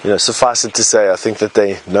 Suffice it to say, I think that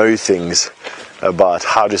they know things about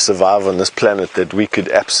how to survive on this planet that we could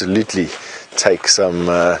absolutely take some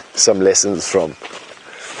lessons from.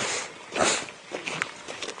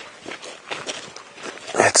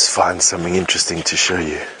 Let's find something interesting to show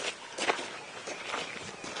you.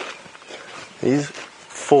 These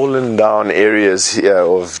fallen down areas here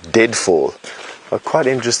of deadfall are quite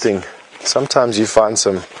interesting. Sometimes you find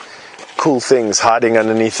some cool things hiding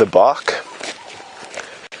underneath the bark.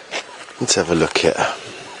 Let's have a look here.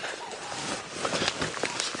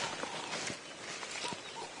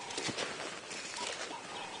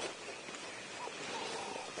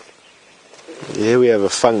 Here we have a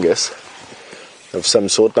fungus of some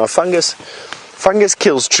sort. Now fungus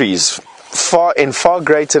kills trees in far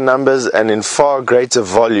greater numbers and in far greater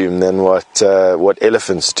volume than what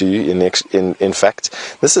elephants do. In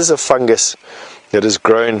fact, this is a fungus that has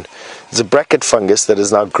grown. It's a bracket fungus that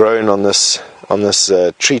has now grown on this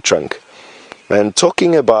tree trunk. And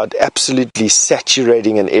talking about absolutely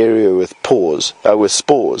saturating an area with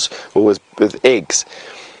spores or with eggs,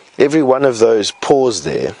 every one of those pores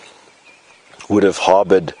there would have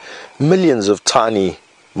harbored millions of tiny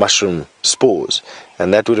mushroom spores,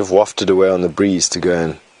 and that would have wafted away on the breeze to go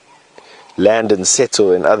and land and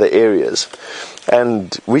settle in other areas.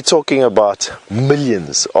 And we're talking about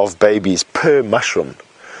millions of babies per mushroom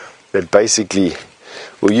that basically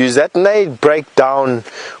will use that, and they break down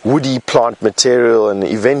woody plant material and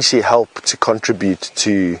eventually help to contribute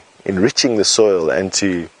to enriching the soil and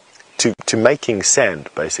to making sand,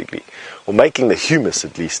 basically, or making the humus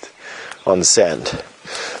at least on sand.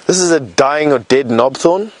 This is a dying or dead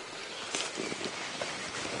knobthorn.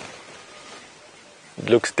 It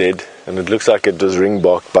looks dead, and it looks like it was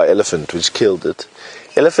ringbarked by elephant, which killed it.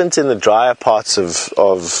 Elephants in the drier parts in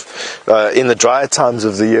the drier times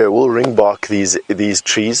of the year will ringbark these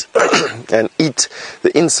trees and eat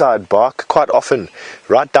the inside bark, quite often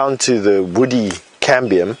right down to the woody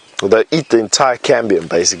cambium. Or they eat the entire cambium,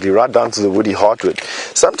 basically, right down to the woody heartwood.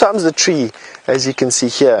 Sometimes the tree, as you can see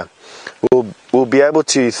here, will be able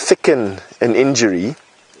to thicken an injury,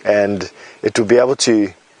 and it will be able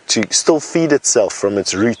to still feed itself from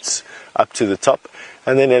its roots up to the top,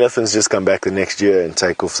 and then elephants just come back the next year and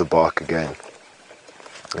take off the bark again,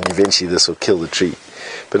 and eventually this will kill the tree.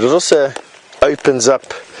 But it also opens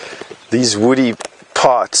up these woody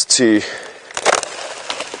parts to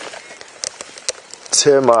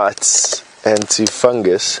termites and to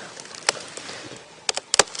fungus.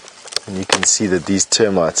 And you can see that these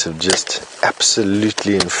termites have just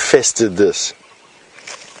absolutely infested this.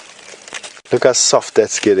 Look how soft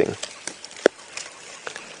that's getting.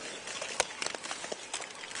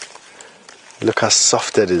 Look how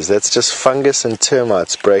soft that is. That's just fungus and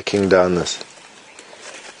termites breaking down this.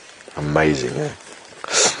 Amazing, eh?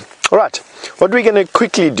 Alright, what we're going to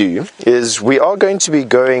quickly do is we are going to be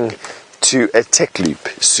going to a tech loop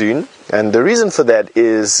soon. And the reason for that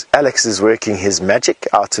is Alex is working his magic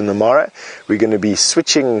out in the Mara. We're going to be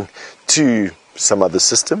switching to some other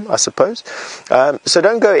system, I suppose. So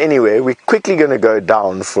don't go anywhere. We're quickly going to go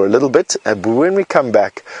down for a little bit. But when we come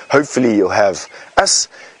back, hopefully you'll have us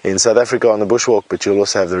in South Africa on the bushwalk, but you'll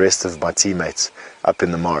also have the rest of my teammates up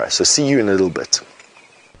in the Mara. So see you in a little bit.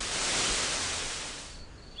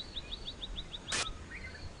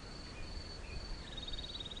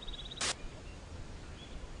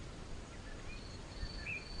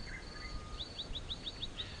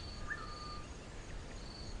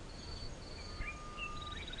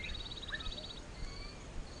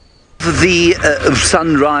 The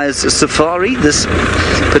sunrise safari, this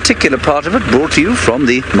particular part of it brought to you from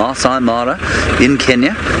the Masai Mara in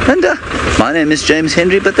Kenya. And my name is James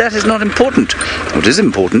Henry, but that is not important. What is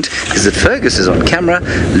important is that Fergus is on camera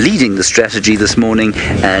leading the strategy this morning,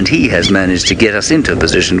 and he has managed to get us into a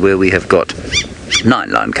position where we have got 9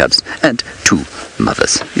 lion cubs and 2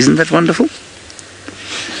 mothers. Isn't that wonderful?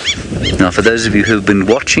 Now, for those of you who have been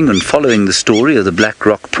watching and following the story of the Black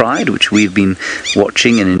Rock Pride, which we've been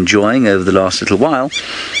watching and enjoying over the last little while,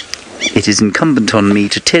 it is incumbent on me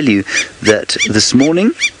to tell you that this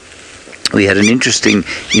morning we had an interesting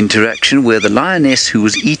interaction where the lioness who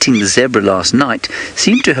was eating the zebra last night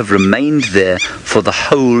seemed to have remained there for the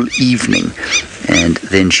whole evening, and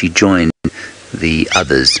then she joined the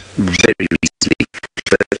others very recently.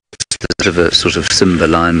 A sort of Simba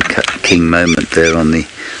Lion King moment there on the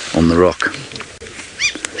rock.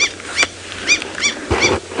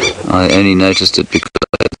 I only noticed it because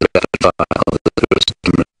I had the rapid fire of the cameras.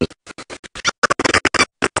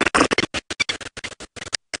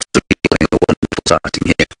 A wonderful sighting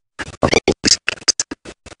here of all these cats.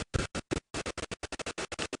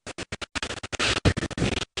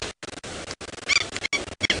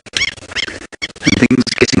 And things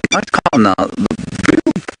are getting quite calm now. The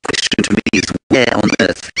real question to me is where on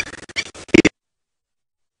earth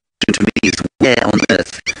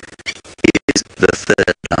is the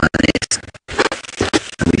third lioness?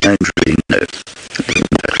 We don't really know. We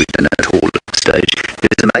don't know at all at this stage.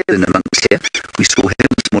 There's a male in amongst here. We saw him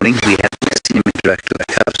this morning. We haven't seen him interact with the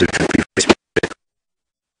cubs, which would be very special.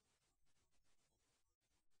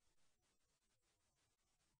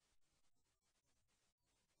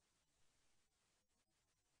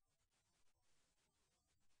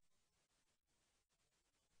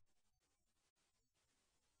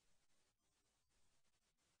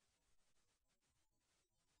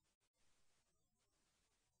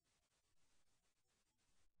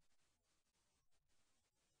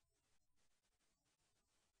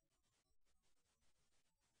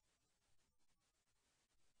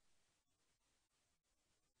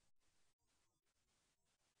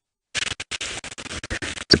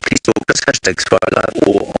 So please talk us, #Skylight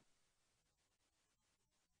or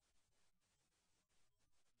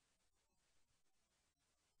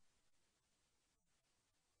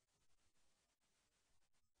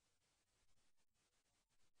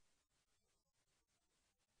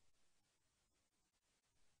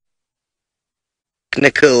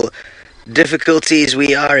technical difficulties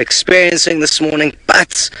we are experiencing this morning,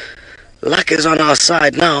 but luck is on our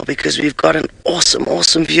side now because we've got an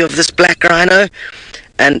awesome view of this black rhino,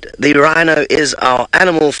 and the rhino is our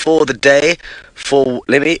animal for the day.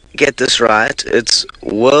 Let me get this right, it's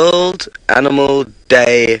World Animal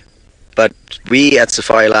Day, but we at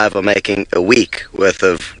Safari Live are making a week worth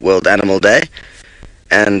of World Animal Day,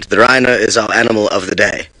 and the rhino is our animal of the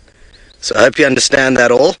day. So I hope you understand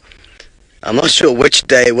that all. I'm not sure which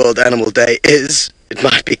day World Animal Day is. It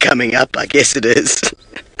might be coming up, I guess it is.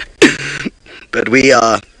 But we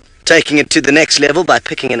are taking it to the next level by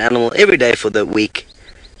picking an animal every day for the week.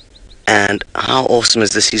 And how awesome is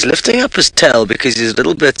this? He's lifting up his tail because he's a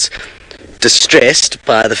little bit distressed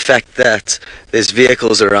by the fact that there's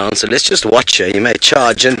vehicles around. So let's just watch her. You may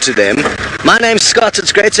charge into them. My name's Scott.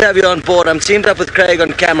 It's great to have you on board. I'm teamed up with Craig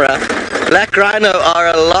on camera. Black Rhino are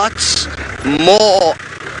a lot more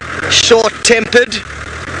short-tempered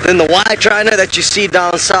than the white rhino that you see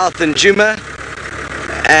down south in Djuma,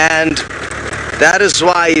 and that is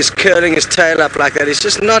why he's curling his tail up like that. He's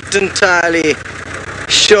just not entirely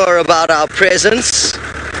sure about our presence,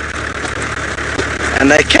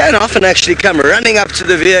 and they can often actually come running up to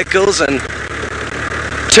the vehicles and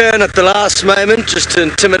turn at the last moment just to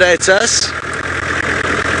intimidate us.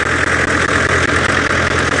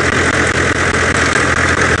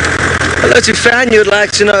 Hello to Fan, you would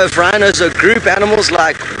like to know if rhinos are group animals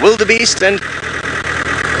like wildebeest, and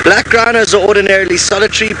black rhinos are ordinarily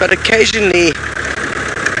solitary, but occasionally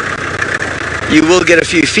you will get a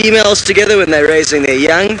few females together when they're raising their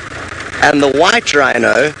young, and the white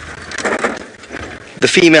rhino, the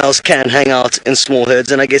females can hang out in small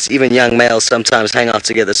herds, and I guess even young males sometimes hang out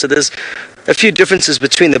together. So there's a few differences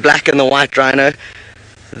between the black and the white rhino.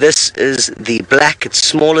 This is the black. It's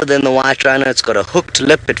smaller than the white rhino. It's got a hooked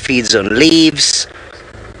lip. It feeds on leaves,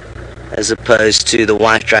 as opposed to the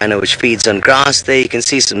white rhino, which feeds on grass. There you can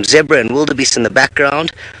see some zebra and wildebeest in the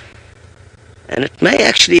background, and it may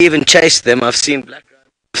actually even chase them. I've seen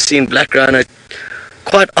black rhino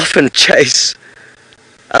quite often chase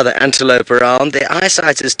other antelope around. Their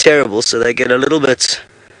eyesight is terrible, so they get a little bit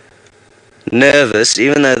nervous,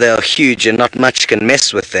 even though they are huge and not much can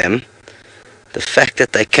mess with them. The fact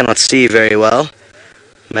that they cannot see very well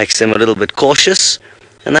makes them a little bit cautious,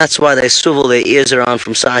 and that's why they swivel their ears around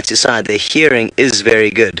from side to side. Their hearing is very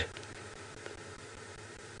good.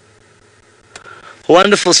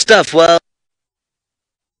 Wonderful stuff. Well,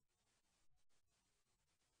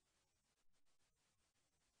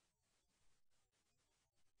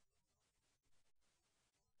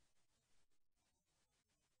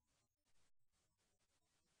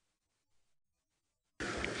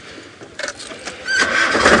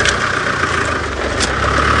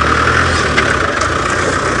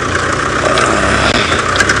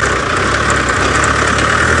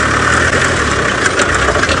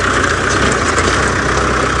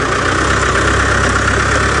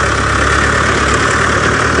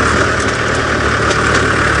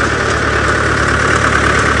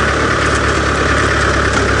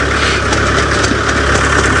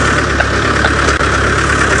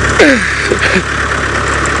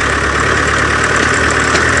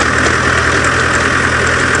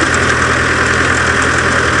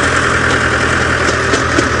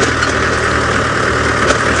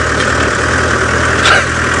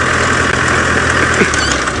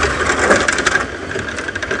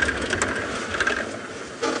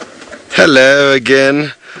 hello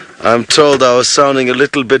again. I'm told I was sounding a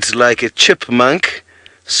little bit like a chipmunk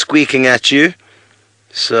squeaking at you,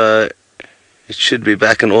 so it should be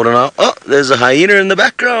back in order now. Oh, there's a hyena in the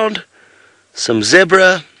background, some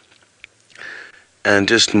zebra, and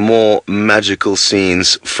just more magical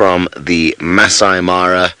scenes from the Masai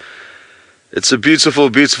Mara. It's a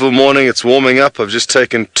beautiful, beautiful morning. It's warming up. I've just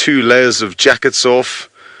taken 2 layers of jackets off.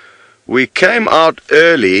 We came out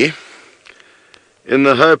early in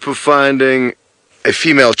the hope of finding a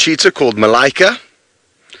female cheetah called Malaika.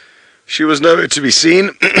 She was nowhere to be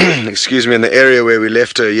seen, excuse me, in the area where we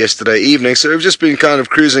left her yesterday evening, so we've just been kind of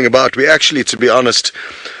cruising about. We actually, to be honest,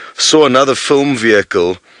 saw another film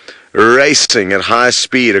vehicle racing at high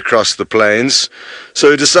speed across the plains,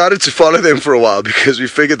 so we decided to follow them for a while because we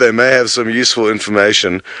figured they may have some useful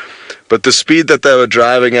information. But the speed that they were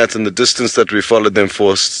driving at and the distance that we followed them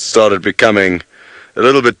for started becoming a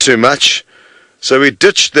little bit too much. So we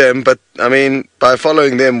ditched them, but I mean, by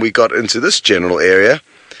following them we got into this general area.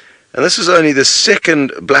 And this is only the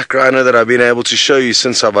second black rhino that I've been able to show you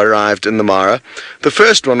since I've arrived in the Mara. The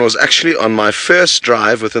first one was actually on my first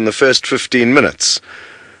drive within the first 15 minutes.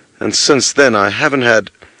 And since then I haven't had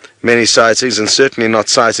many sightings, and certainly not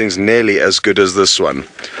sightings nearly as good as this one.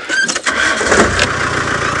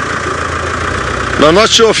 Now, I'm not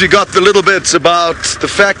sure if you got the little bits about the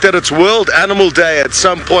fact that it's World Animal Day at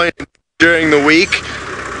some point during the week.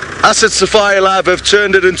 Us at Safari Live have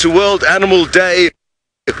turned it into World Animal Day.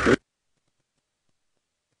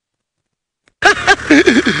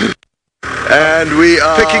 And we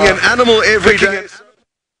are picking an animal every day.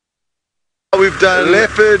 We've done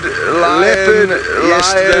leopard, lion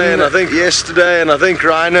yesterday, and I think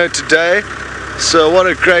rhino today. So what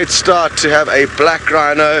a great start to have a black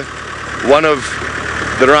rhino, one of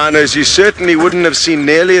the rhinos you certainly wouldn't have seen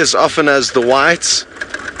nearly as often as the whites.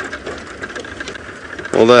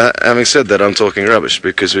 Although, having said that, I'm talking rubbish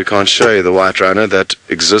because we can't show you the white rhino that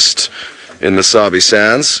exists in the Sabi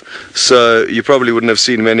sands, so you probably wouldn't have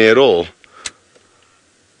seen many at all.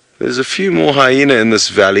 There's a few more hyena in this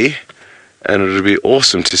valley, and it would be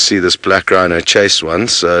awesome to see this black rhino chase one,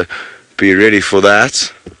 so be ready for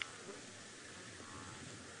that.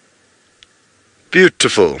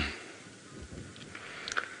 Beautiful.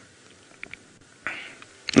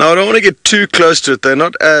 Now, I don't want to get too close to it. They're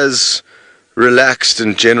not as relaxed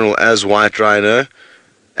in general as white rhino,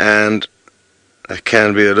 and they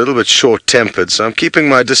can be a little bit short-tempered, so I'm keeping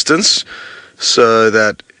my distance so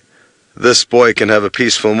that this boy can have a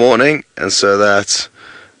peaceful morning and so that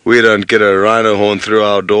we don't get a rhino horn through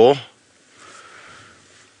our door.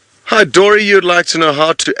 Hi Dory, you'd like to know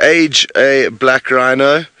how to age a black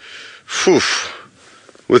rhino? Phew.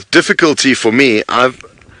 With difficulty for me. I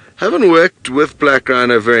haven't worked with black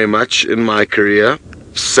rhino very much in my career,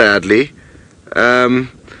 sadly.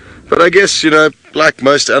 But I guess, you know, like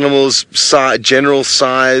most animals, general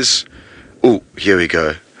size. Oh, here we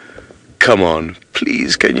go. Come on,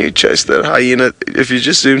 please, can you chase that hyena? If you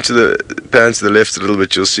just zoom to the pan to the left a little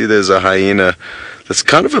bit, you'll see there's a hyena that's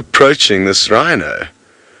kind of approaching this rhino.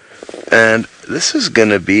 And this is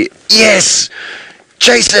gonna be, yes!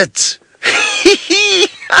 Chase it!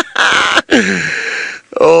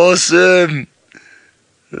 Awesome!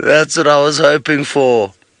 That's what I was hoping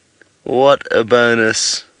for. What a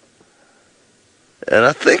bonus. And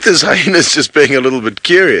I think this hyena's just being a little bit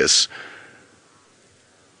curious.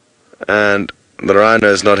 And the rhino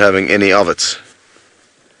is not having any of it.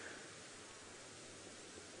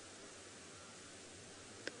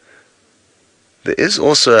 There is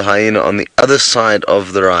also a hyena on the other side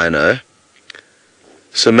of the rhino.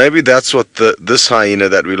 So maybe that's what this hyena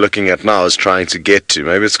that we're looking at now is trying to get to.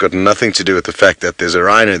 Maybe it's got nothing to do with the fact that there's a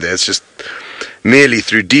rhino there. It's just merely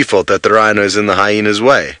through default that the rhino is in the hyena's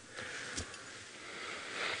way.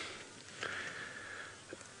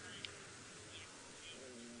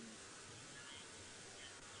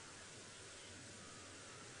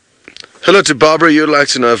 Hello to Barbara. You'd like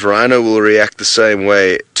to know if rhino will react the same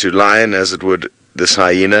way to lion as it would this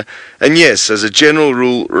hyena. And yes, as a general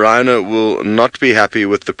rule, rhino will not be happy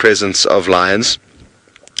with the presence of lions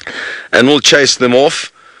and will chase them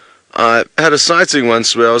off. I had a sighting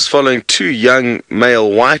once where I was following two young male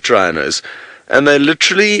white rhinos, and they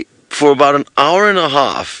literally, for about an hour and a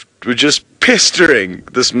half, were just pestering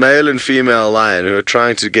this male and female lion who were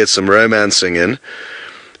trying to get some romancing in.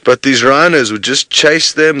 But these rhinos would just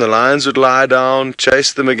chase them, the lions would lie down,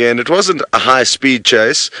 chase them again. It wasn't a high-speed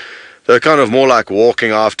chase. They were kind of more like walking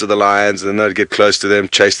after the lions, and then they'd get close to them,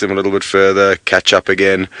 chase them a little bit further, catch up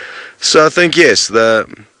again. So I think, yes, the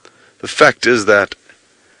fact is that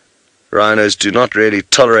rhinos do not really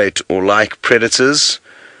tolerate or like predators.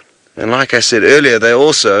 And like I said earlier, they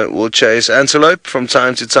also will chase antelope from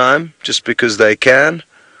time to time, just because they can.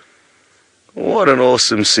 What an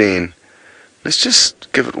awesome scene. Let's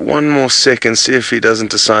just give it one more second, see if he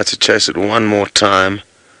doesn't decide to chase it one more time.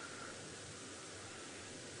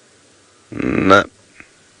 No.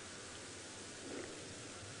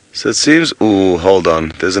 So it seems, ooh, hold on.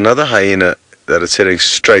 There's another hyena that it's heading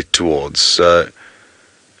straight towards. So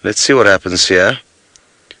let's see what happens here.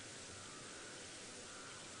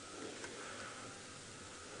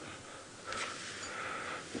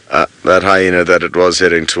 That hyena that it was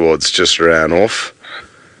heading towards just ran off.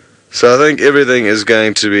 So I think everything is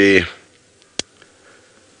going to be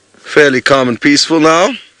fairly calm and peaceful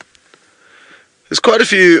now. There's quite a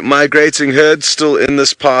few migrating herds still in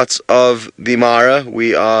this part of the Mara.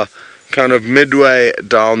 We are kind of midway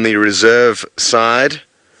down the reserve side.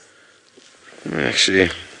 Actually,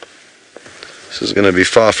 this is going to be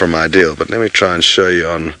far from ideal, but let me try and show you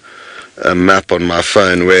on a map on my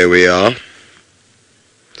phone where we are.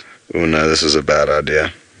 Oh no, this is a bad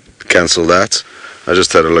idea. Cancel that. I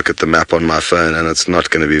just had a look at the map on my phone, and it's not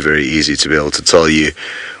going to be very easy to be able to tell you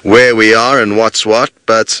where we are and what's what,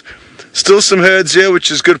 but still some herds here,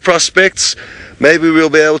 which is good prospects. Maybe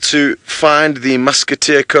we'll be able to find the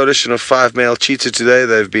Musketeer coalition of 5 male cheetah today.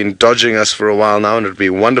 They've been dodging us for a while now, and it'd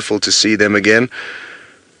be wonderful to see them again.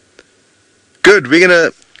 Good, we're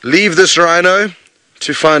going to leave this rhino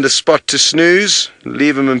to find a spot to snooze,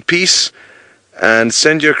 leave him in peace, and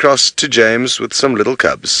send you across to James with some little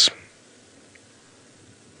cubs.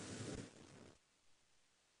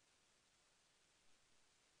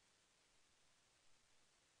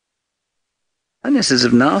 Lionesses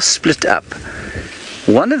have now split up.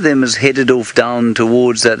 One of them is headed off down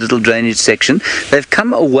towards that little drainage section. They've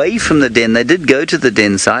come away from the den. They did go to the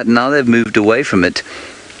den site, and now they've moved away from it.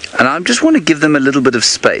 And I just want to give them a little bit of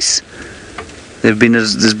space. There's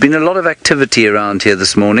been a lot of activity around here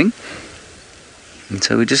this morning. And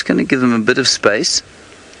so we're just going to give them a bit of space.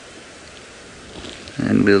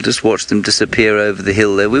 And we'll just watch them disappear over the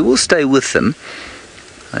hill there. We will stay with them.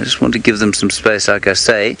 I just want to give them some space, like I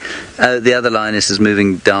say. The other lioness is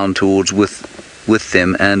moving down towards with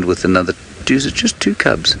them and with another. Is it just 2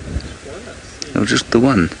 cubs? Or just the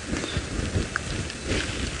one?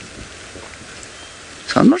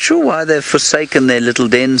 So I'm not sure why they've forsaken their little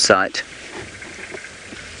den site.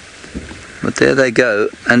 But there they go.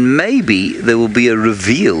 And maybe there will be a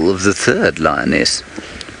reveal of the 3rd lioness.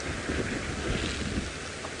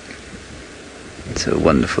 It's a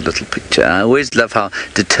wonderful little picture. I always love how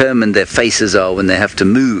determined their faces are when they have to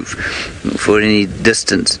move for any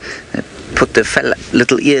distance. They put their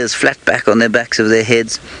little ears flat back on their backs of their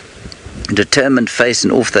heads, a determined face,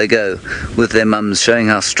 and off they go with their mums, showing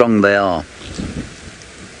how strong they are.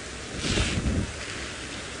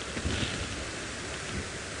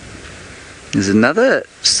 There's another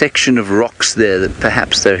section of rocks there that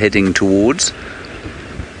perhaps they're heading towards.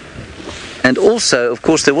 And also, of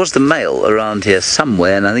course, there was the male around here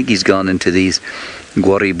somewhere, and I think he's gone into these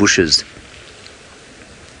guarri bushes.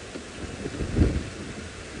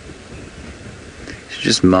 She's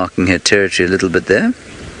just marking her territory a little bit there.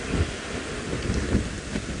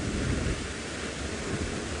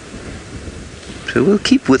 So we'll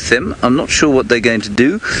keep with them. I'm not sure what they're going to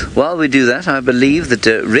do. While we do that, I believe that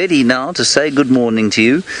ready now to say good morning to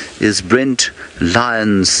you is Brent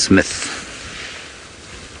Lyons-Smith.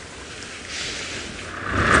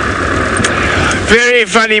 Very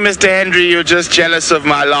funny, Mr. Henry. You're just jealous of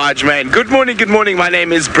my large mane. Good morning, good morning. My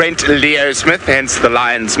name is Brent Leo Smith, hence the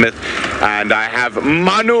Lion Smith. And I have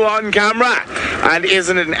Manu on camera. And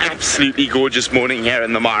isn't it an absolutely gorgeous morning here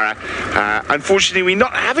in the Mara? Unfortunately, we're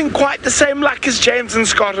not having quite the same luck as James and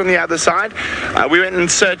Scott on the other side. We went in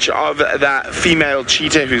search of that female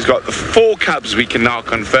cheetah who's got the 4 cubs, we can now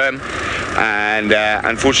confirm. And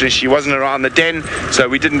unfortunately, she wasn't around the den, so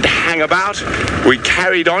we didn't hang about. We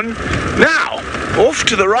carried on. Now, off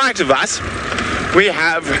to the right of us, we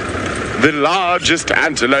have the largest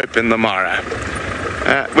antelope in the Mara,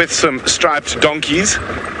 with some striped donkeys.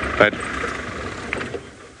 But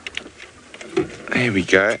there we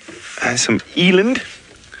go. Some eland.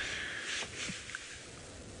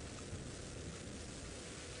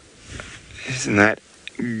 Isn't that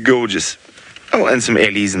gorgeous? Oh, and some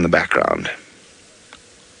ellies in the background.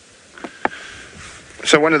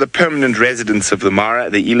 So one of the permanent residents of the Mara,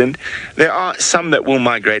 the eland. There are some that will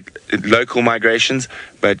migrate, local migrations,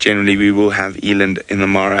 but generally we will have eland in the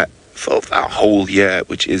Mara for our whole year,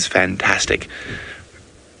 which is fantastic.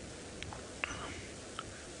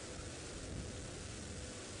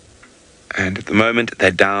 And at the moment they're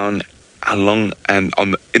down along and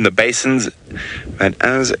in the basins, and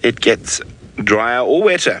as it gets drier or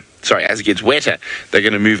wetter, as it gets wetter, they're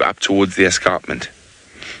going to move up towards the escarpment.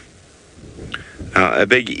 A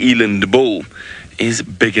big eland bull is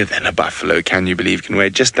bigger than a buffalo, can you believe? Can weigh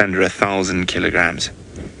just under 1,000 kilograms.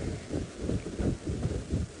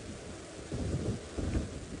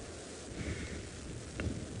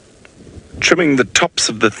 Trimming the tops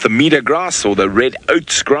of the thamida grass or the red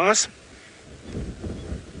oats grass.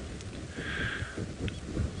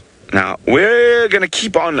 Now, we're going to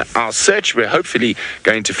keep on our search. We're hopefully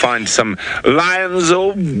going to find some lions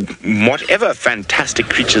or whatever fantastic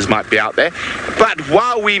creatures might be out there. But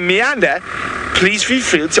while we meander, please feel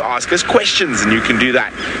free to ask us questions. And you can do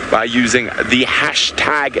that by using the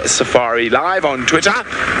hashtag #SafariLive on Twitter.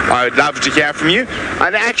 I would love to hear from you.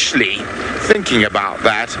 And actually, thinking about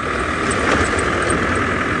that,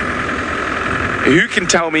 who can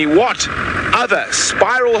tell me what other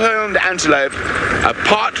spiral-horned antelope,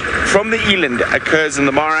 apart from the eland, occurs in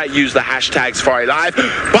the Mara? Use the hashtag #SafariLive.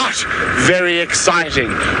 But, very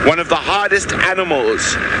exciting, one of the hardest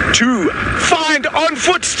animals to find on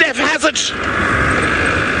foot. Stef has it.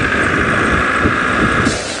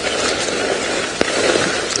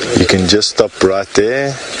 You can just stop right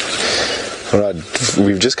there. Alright,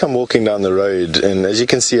 we've just come walking down the road, and as you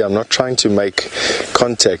can see, I'm not trying to make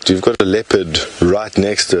contact. We've got a leopard right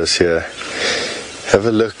next to us here. Have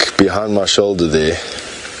a look behind my shoulder there.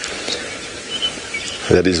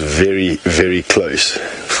 That is very, very close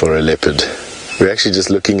for a leopard. We're actually just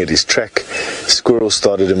looking at his track. Squirrel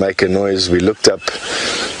started to make a noise. We looked up,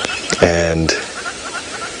 and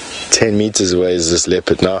 10 meters away is this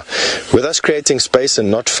leopard. Now, with us creating space and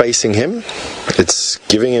not facing him, it's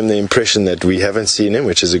giving him the impression that we haven't seen him,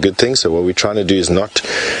 which is a good thing. So what we're trying to do is not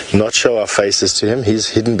show our faces to him. He's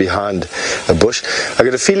hidden behind a bush. I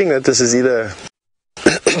got a feeling that this is either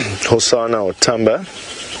Hosana or Tamba.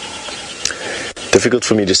 Difficult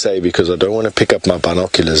for me to say because I don't want to pick up my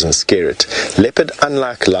binoculars and scare it. Leopard,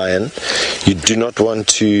 unlike lion, you don't want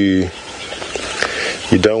to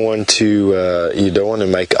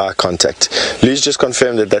make eye contact. Lou's just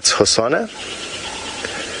confirmed that that's Hosana.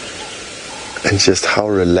 And just how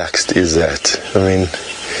relaxed is that? I mean,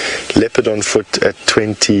 leopard on foot at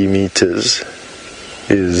 20 meters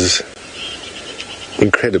is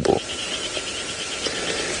incredible.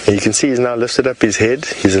 And you can see he's now lifted up his head.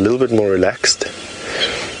 He's a little bit more relaxed.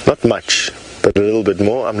 Not much, but a little bit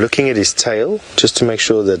more. I'm looking at his tail just to make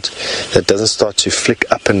sure that that doesn't start to flick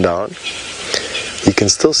up and down. You can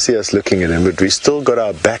still see us looking at him, but we still got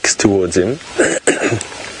our backs towards him.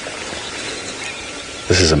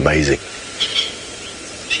 This is amazing.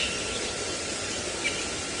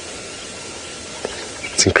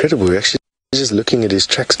 It's incredible. We're actually just looking at his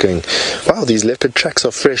tracks going, wow, these leopard tracks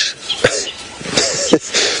are fresh.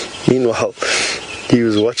 Meanwhile, he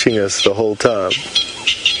was watching us the whole time.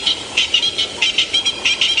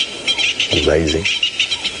 Amazing.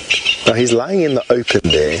 Now he's lying in the open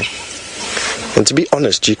there. And to be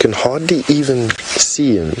honest, you can hardly even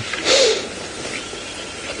see him.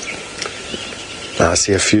 Now I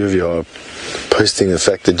see a few of you are posting the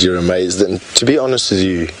fact that you're amazed. And to be honest with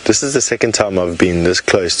you, this is the second time I've been this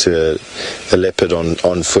close to a leopard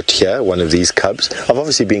on foot here, one of these cubs. I've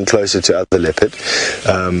obviously been closer to other leopard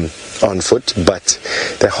on foot, but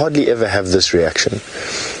they hardly ever have this reaction.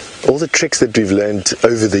 all the tricks that we've learned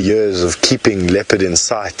over the years of keeping leopard in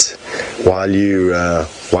sight while you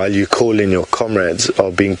call in your comrades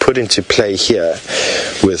are being put into play here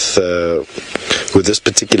with this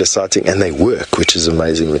particular sighting, and they work, which is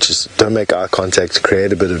amazing. Which is, don't make eye contact,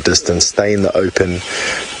 create a bit of distance, stay in the open,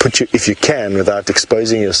 if you can, without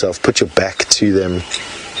exposing yourself, put your back to them,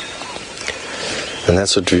 and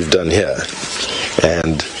that's what we've done here.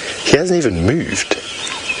 And he hasn't even moved.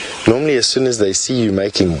 Normally, as soon as they see you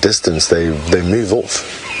making distance, they move off.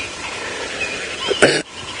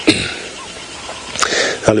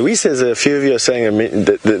 Now, Louise says a few of you are saying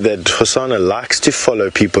that Hosana likes to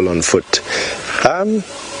follow people on foot.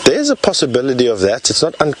 There's a possibility of that. It's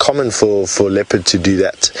not uncommon for leopard to do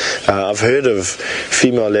that. I've heard of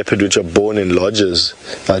female leopard which are born in lodges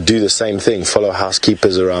do the same thing, follow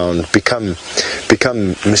housekeepers around, become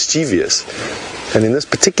mischievous. And in this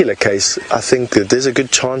particular case, I think that there's a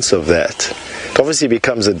good chance of that. It obviously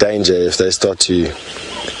becomes a danger if they start to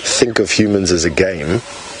think of humans as a game.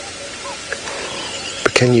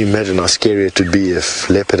 But can you imagine how scary it would be if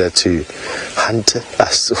leopard had to hunt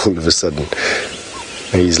us all of a sudden?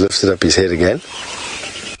 He's lifted up his head again.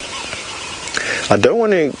 I don't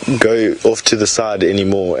want to go off to the side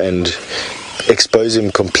anymore and expose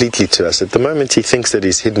him completely to us. At the moment he thinks that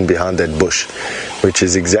he's hidden behind that bush, which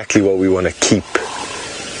is exactly what we want to keep.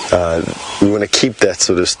 We want to keep that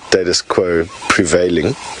sort of status quo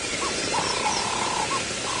prevailing.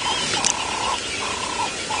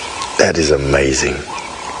 That is amazing.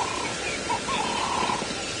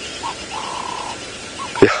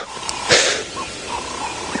 Yeah.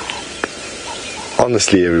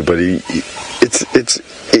 Honestly, everybody,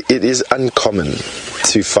 it is uncommon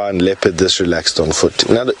to find leopard this relaxed on foot.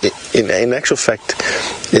 Now, in actual fact,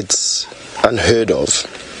 it's unheard of.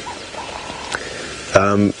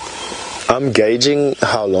 I'm gauging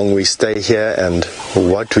how long we stay here and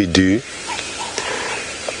what we do,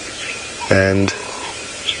 and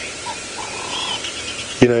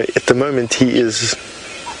at the moment he is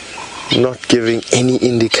not giving any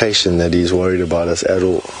indication that he's worried about us at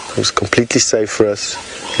all. He's completely safe for us.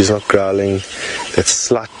 He's not growling. That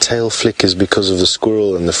slight tail flick is because of the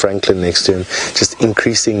squirrel and the francolin next to him, just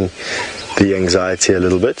increasing the anxiety a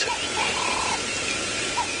little bit.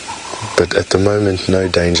 But at the moment, no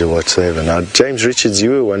danger whatsoever. Now, James Richards,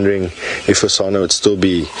 you were wondering if Hosana would still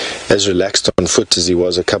be as relaxed on foot as he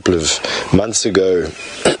was a couple of months ago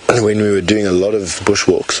when we were doing a lot of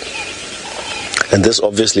bushwalks. And this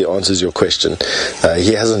obviously answers your question.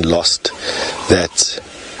 He hasn't lost that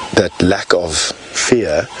lack of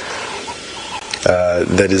fear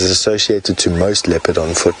that is associated to most leopard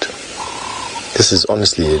on foot. This is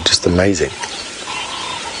honestly just amazing.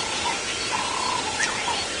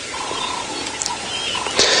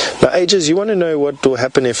 Now, Ages, you want to know what will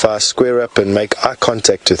happen if I square up and make eye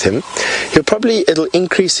contact with him? It'll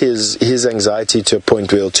increase his anxiety to a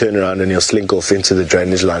point where he'll turn around and he'll slink off into the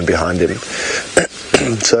drainage line behind him.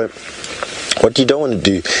 So what you don't want to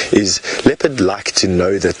do is leopard like to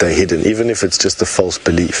know that they're hidden, even if it's just a false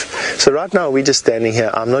belief. So right now we're just standing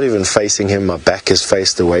here. I'm not even facing him. My back is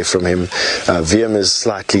faced away from him. VM is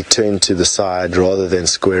slightly turned to the side rather than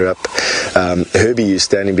square up. Herbie, who's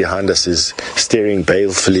standing behind us, is staring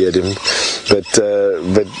balefully at him. But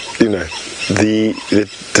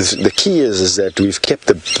the key is that we've kept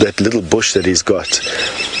that little bush that he's got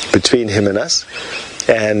between him and us,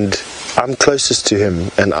 and I'm closest to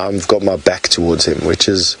him and I've got my back towards him, which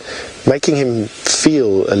is making him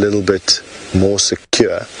feel a little bit more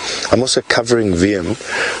secure. I'm also covering VM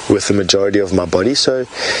with the majority of my body, so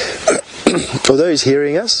although he's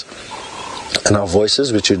hearing us and our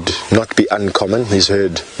voices, which would not be uncommon, he's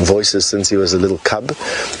heard voices since he was a little cub,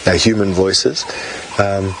 human voices,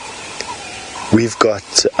 we've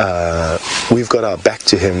got our back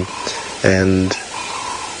to him, and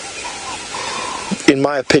in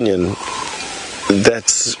my opinion,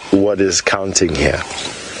 that's what is counting here.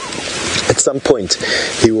 At some point,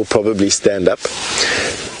 he will probably stand up.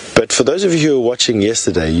 But for those of you who were watching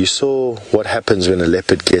yesterday, you saw what happens when a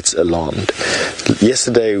leopard gets alarmed.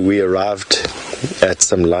 Yesterday, we arrived at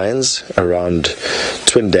some lions around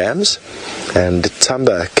Twin Dams, and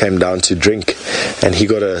Tamba came down to drink, and he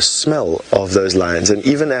got a smell of those lions. And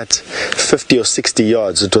even at 50 or 60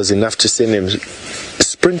 yards, it was enough to send him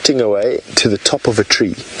sprinting away to the top of a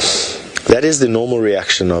tree. That is the normal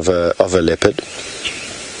reaction of a leopard.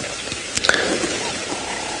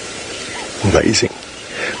 Amazing.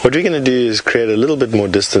 What we're going to do is create a little bit more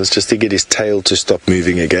distance just to get his tail to stop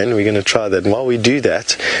moving again. We're going to try that. And while we do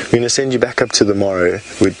that, we're going to send you back up to the Morrow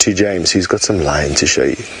to James, who's got some lion to show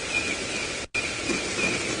you.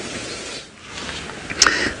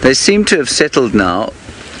 They seem to have settled now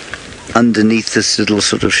underneath this little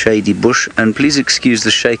sort of shady bush. And please excuse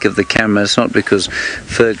the shake of the camera. It's not because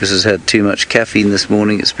Fergus has had too much caffeine this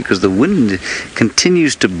morning, it's because the wind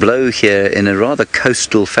continues to blow here in a rather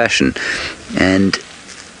coastal fashion, and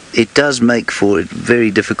it does make for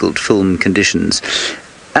very difficult film conditions.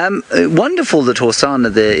 Wonderful that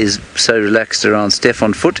Hosana there is so relaxed around Stef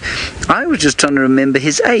on foot. I was just trying to remember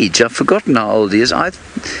his age. I've forgotten how old he is. I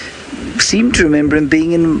seem to remember him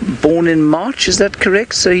being born in March, is that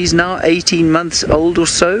correct? So he's now 18 months old or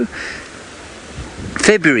so.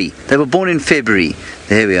 February. They were born in February.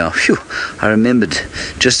 There we are. Phew. I remembered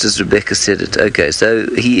just as Rebecca said it. Okay, so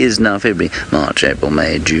he is now February, March, April,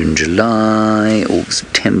 May, June, July, August,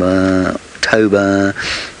 September, October.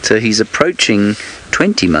 So he's approaching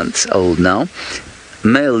 20 months old now.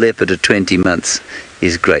 Male leopard at 20 months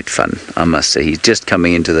is great fun, I must say. He's just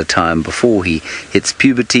coming into the time before he hits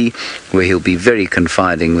puberty, where he'll be very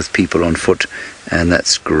confiding with people on foot, and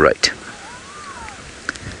that's great.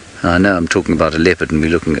 I know I'm talking about a leopard and we're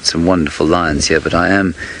looking at some wonderful lions here, but I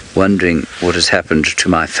am wondering what has happened to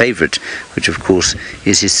my favourite, which of course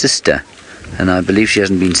is his sister, and I believe she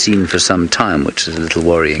hasn't been seen for some time, which is a little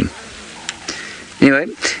worrying. Anyway,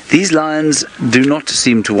 these lions do not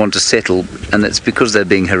seem to want to settle, and it's because they're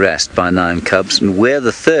being harassed by 9 cubs, and where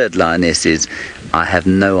the third lioness is, I have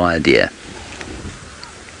no idea.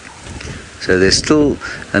 So there's still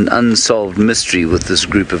an unsolved mystery with this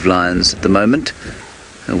group of lions at the moment,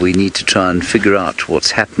 and we need to try and figure out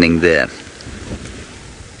what's happening there.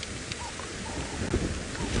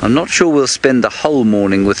 I'm not sure we'll spend the whole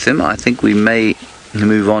morning with them. I think we may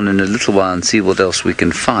move on in a little while and see what else we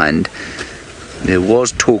can find. There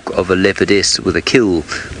was talk of a leopardess with a kill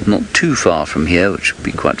not too far from here, which would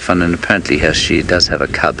be quite fun, and apparently she does have a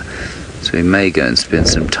cub, so we may go and spend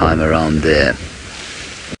some time around there.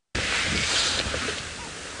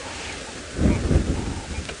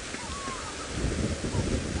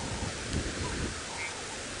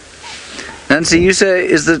 Nancy, you say,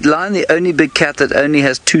 is the lion the only big cat that only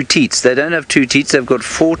has 2 teats? They don't have 2 teats, they've got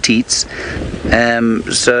 4 teats. And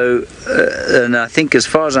I think, as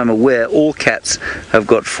far as I'm aware, all cats have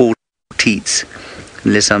got 4 teats,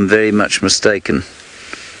 unless I'm very much mistaken.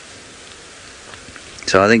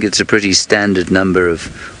 So I think it's a pretty standard number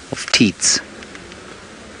of teats.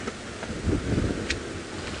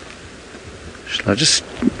 Shall I just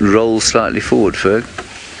roll slightly forward, Ferg?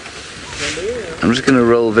 I'm just going to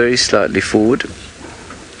roll very slightly forward.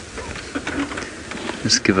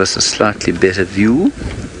 Just give us a slightly better view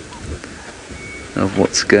of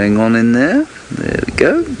what's going on in there. There we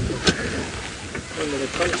go.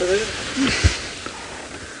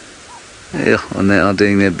 Yeah, and they are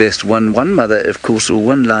doing their best. One mother, of course, or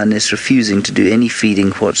one lioness refusing to do any feeding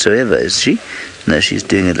whatsoever, is she? No, she's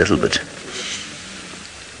doing a little bit.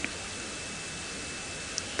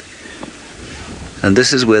 And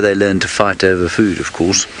this is where they learn to fight over food, of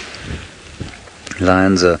course.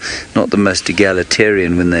 Lions are not the most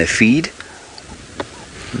egalitarian when they feed.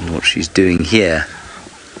 And what she's doing here,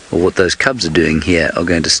 or what those cubs are doing here, are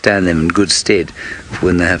going to stand them in good stead for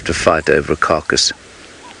when they have to fight over a carcass.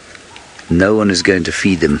 No one is going to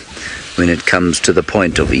feed them when it comes to the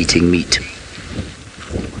point of eating meat.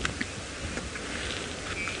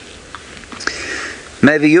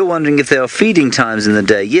 Maybe you're wondering if there are feeding times in the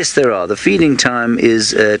day. Yes, there are. The feeding time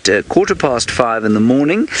is at 5:15 in the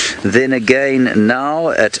morning, then again now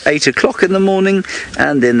at 8 o'clock in the morning,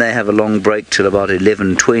 and then they have a long break till about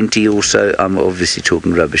 11:20 or so. I'm obviously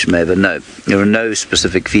talking rubbish, maybe. No, there are no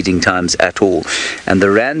specific feeding times at all. And the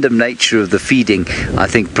random nature of the feeding, I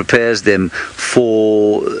think, prepares them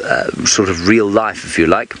for sort of real life, if you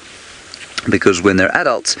like. Because when they're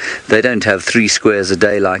adults, they don't have 3 squares a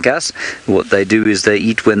day like us. What they do is they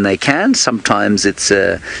eat when they can. Sometimes it's,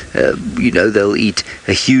 they'll eat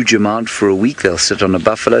a huge amount for a week. They'll sit on a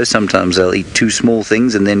buffalo. Sometimes they'll eat 2 small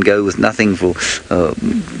things and then go with nothing for,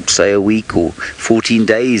 say, a week or 14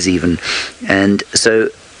 days even. And so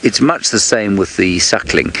it's much the same with the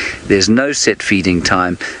suckling. There's no set feeding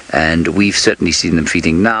time, and we've certainly seen them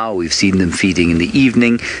feeding now. We've seen them feeding in the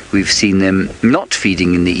evening. We've seen them not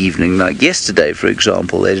feeding in the evening. Like yesterday, for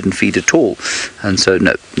example, they didn't feed at all. And so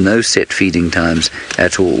no set feeding times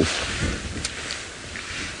at all.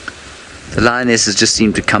 The lionesses just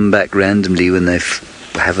seem to come back randomly when they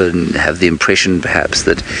have the impression, perhaps,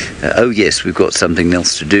 that, oh yes, we've got something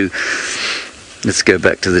else to do. Let's go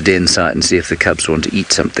back to the den site and see if the cubs want to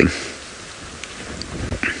eat something.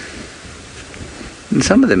 And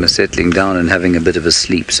some of them are settling down and having a bit of a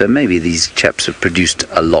sleep, so maybe these chaps have produced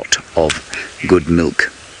a lot of good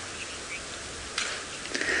milk.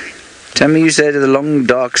 Tell me, you say, do the long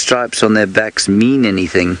dark stripes on their backs mean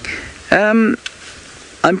anything?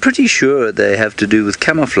 I'm pretty sure they have to do with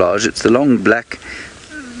camouflage. It's the long black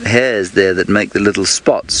hairs there that make the little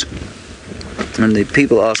spots. And the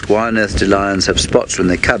people ask, why on earth do lions have spots when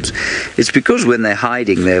they're cubs? It's because when they're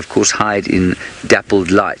hiding, they of course hide in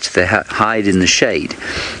dappled light. They hide in the shade.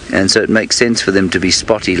 And so it makes sense for them to be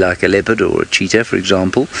spotty like a leopard or a cheetah, for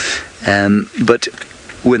example. But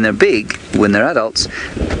when they're big, when they're adults,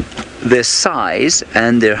 their size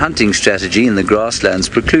and their hunting strategy in the grasslands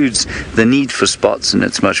precludes the need for spots, and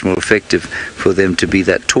it's much more effective for them to be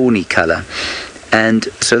that tawny color. And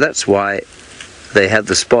so that's why they have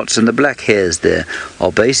the spots, and the black hairs there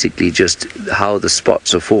are basically just how the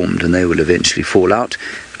spots are formed, and they will eventually fall out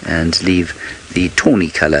and leave the tawny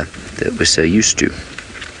color that we're so used to.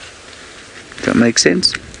 Does that make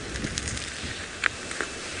sense?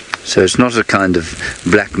 So it's not a kind of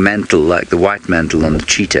black mantle like the white mantle on the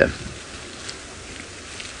cheetah.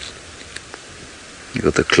 You've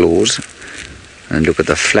got the claws, and look at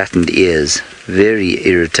the flattened ears, very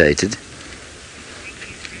irritated.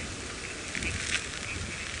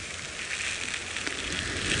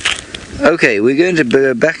 Okay, we're going to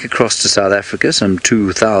go back across to South Africa, some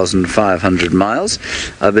 2,500 miles.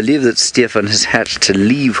 I believe that Stefan has had to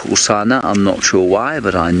leave Hosana. I'm not sure why,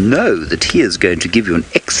 but I know that he is going to give you an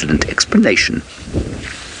excellent explanation.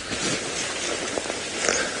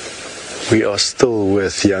 We are still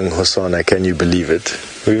with young Hosana, can you believe it?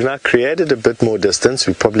 We've now created a bit more distance.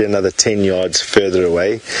 We're probably another 10 yards further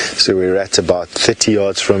away. So we're at about 30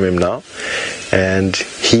 yards from him now. And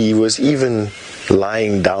he was even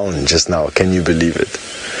lying down just now, can you believe it?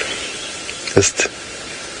 Just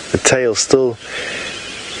the tail still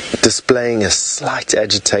displaying a slight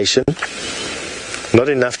agitation, not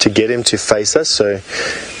enough to get him to face us. So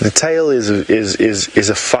the tail is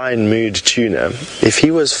a fine mood tuner. If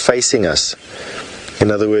he was facing us,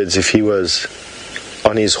 in other words, if he was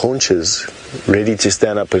on his haunches ready to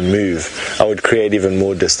stand up and move, I would create even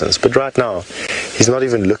more distance. But right now he's not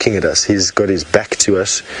even looking at us. He's got his back to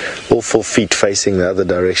us, all 4 feet facing the other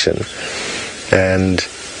direction, and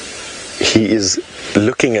he is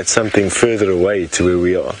looking at something further away to where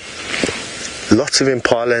we are. Lots of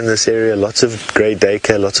impala in this area, lots of grey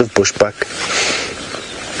duiker, lots of bushbuck.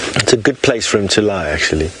 It's a good place for him to lie,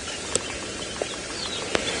 actually.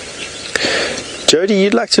 Jody,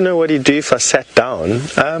 you'd like to know what he'd do if I sat down.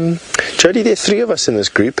 Jody, there are 3 of us in this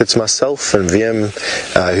group. It's myself and VM,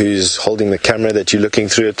 who's holding the camera that you're looking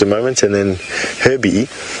through at the moment, and then Herbie.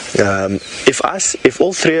 If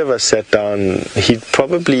all 3 of us sat down, he'd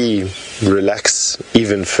probably relax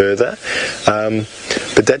even further.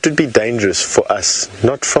 But that would be dangerous for us,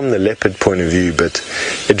 not from the leopard point of view, but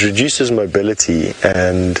it reduces mobility.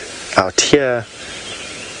 And out here,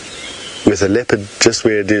 with a leopard just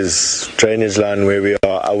where it is, drainage line where we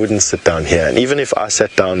are, I wouldn't sit down here. And even if I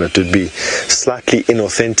sat down, it would be slightly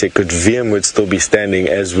inauthentic, but VM would still be standing,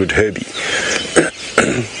 as would Herbie.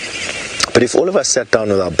 But if all of us sat down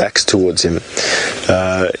with our backs towards him,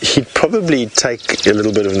 he'd probably take a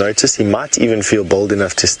little bit of notice. He might even feel bold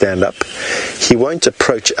enough to stand up. He won't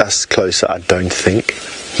approach us closer, I don't think.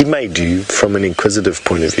 He may do from an inquisitive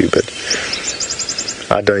point of view, but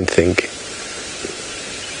I don't think.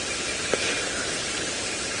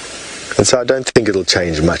 And so I don't think it'll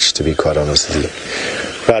change much, to be quite honest with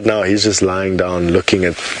you. Right now he's just lying down looking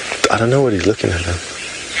at, I don't know what he's looking at.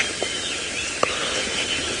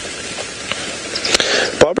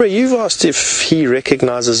 Barbara, you've asked if he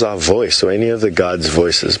recognizes our voice or any of the guides'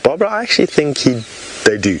 voices. Barbara, I actually think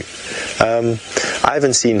they do. I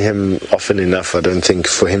haven't seen him often enough, I don't think,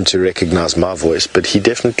 for him to recognize my voice, but he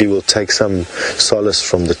definitely will take some solace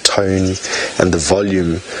from the tone and the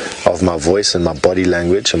volume of my voice and my body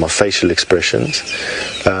language and my facial expressions.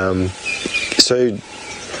 So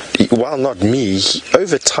while not me,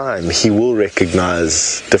 over time he will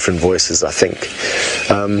recognize different voices, I think.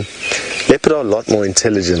 Leopard are a lot more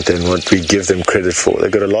intelligent than what we give them credit for.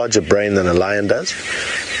 They've got a larger brain than a lion does,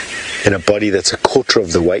 in a body that's a quarter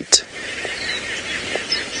of the weight.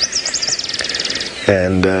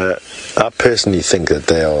 And I personally think that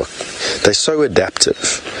they're so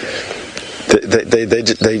adaptive.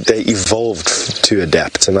 They evolved to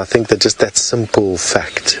adapt, and I think that just that simple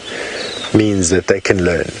fact means that they can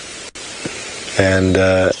learn. And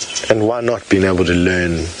why not being able to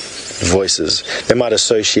learn voices? They might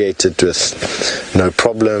associate it with no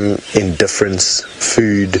problem, indifference,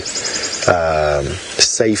 food,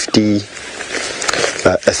 safety,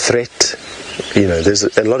 a threat. You know, there's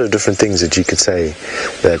a lot of different things that you could say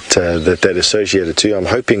that associated to. I'm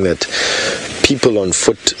hoping that people on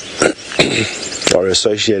foot are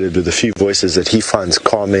associated with a few voices that he finds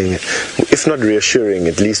calming, if not reassuring,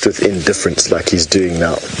 at least with indifference like he's doing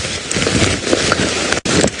now.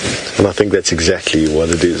 And I think that's exactly what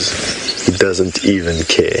it is. He doesn't even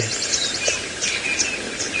care.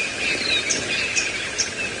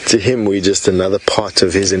 To him, we're just another part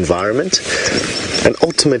of his environment. And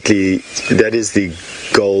ultimately, that is the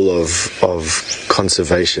goal of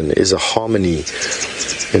conservation, is a harmony,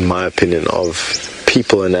 in my opinion, of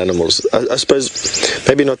people and animals. I suppose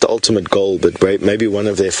maybe not the ultimate goal, but maybe one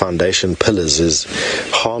of their foundation pillars is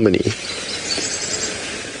harmony.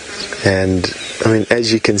 And I mean,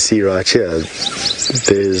 as you can see right here,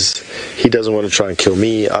 he doesn't want to try and kill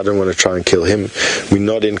me, I don't want to try and kill him. We're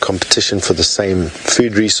not in competition for the same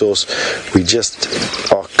food resource. We just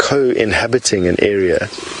are co-inhabiting an area,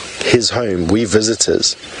 his home, we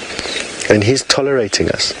visitors, and he's tolerating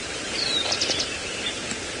us.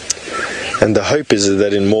 And the hope is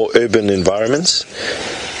that in more urban environments,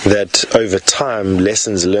 that over time,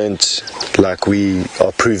 lessons learned like we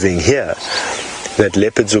are proving here, that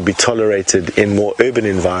leopards will be tolerated in more urban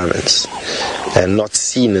environments and not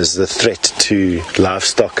seen as the threat to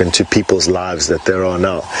livestock and to people's lives that there are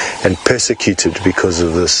now, and persecuted because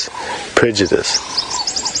of this prejudice.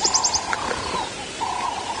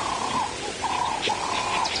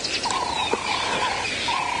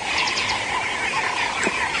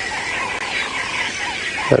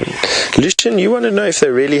 Lucian, you want to know if they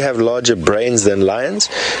really have larger brains than lions?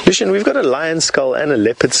 Lucian, we've got a lion skull and a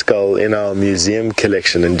leopard skull in our museum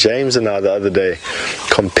collection, and James and I the other day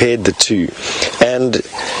compared the two, and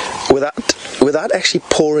without actually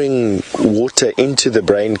pouring water into the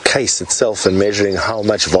brain case itself and measuring how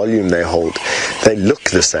much volume they hold, they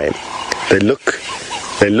look the same. The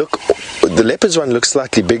leopard's one looks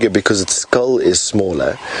slightly bigger because its skull is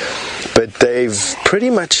smaller, but they've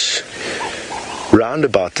pretty much round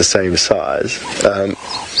about the same size.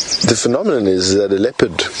 The phenomenon is that a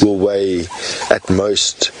leopard will weigh at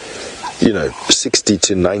most 60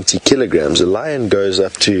 to 90 kilograms. A lion goes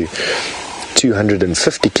up to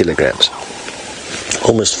 250 kilograms,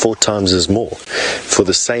 almost 4 times as more for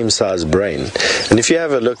the same size brain. And if you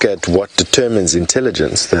have a look at what determines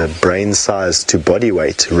intelligence, the brain size to body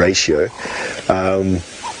weight ratio,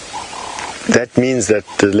 that means that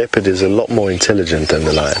the leopard is a lot more intelligent than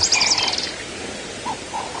the lion.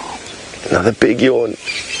 Another big yawn.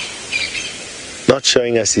 Not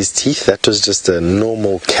showing us his teeth, that was just a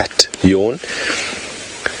normal cat yawn.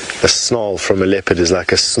 A snarl from a leopard is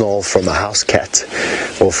like a snarl from a house cat,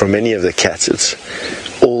 or from any of the cats. It's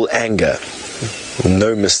all anger.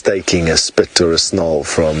 No mistaking a spit or a snarl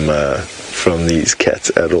from these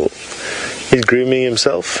cats at all. He's grooming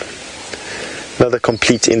himself.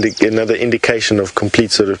 Another indication of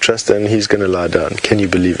complete sort of trust, and he's going to lie down. Can you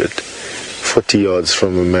believe it? 40 yards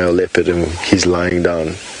from a male leopard, and he's lying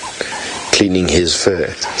down, cleaning his fur.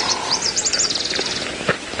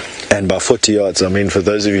 And by 40 yards, I mean, for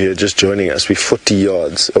those of you who are just joining us, we're 40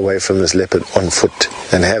 yards away from this leopard on foot,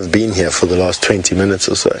 and have been here for the last 20 minutes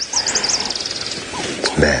or so.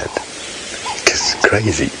 It's mad. It's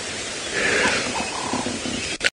crazy.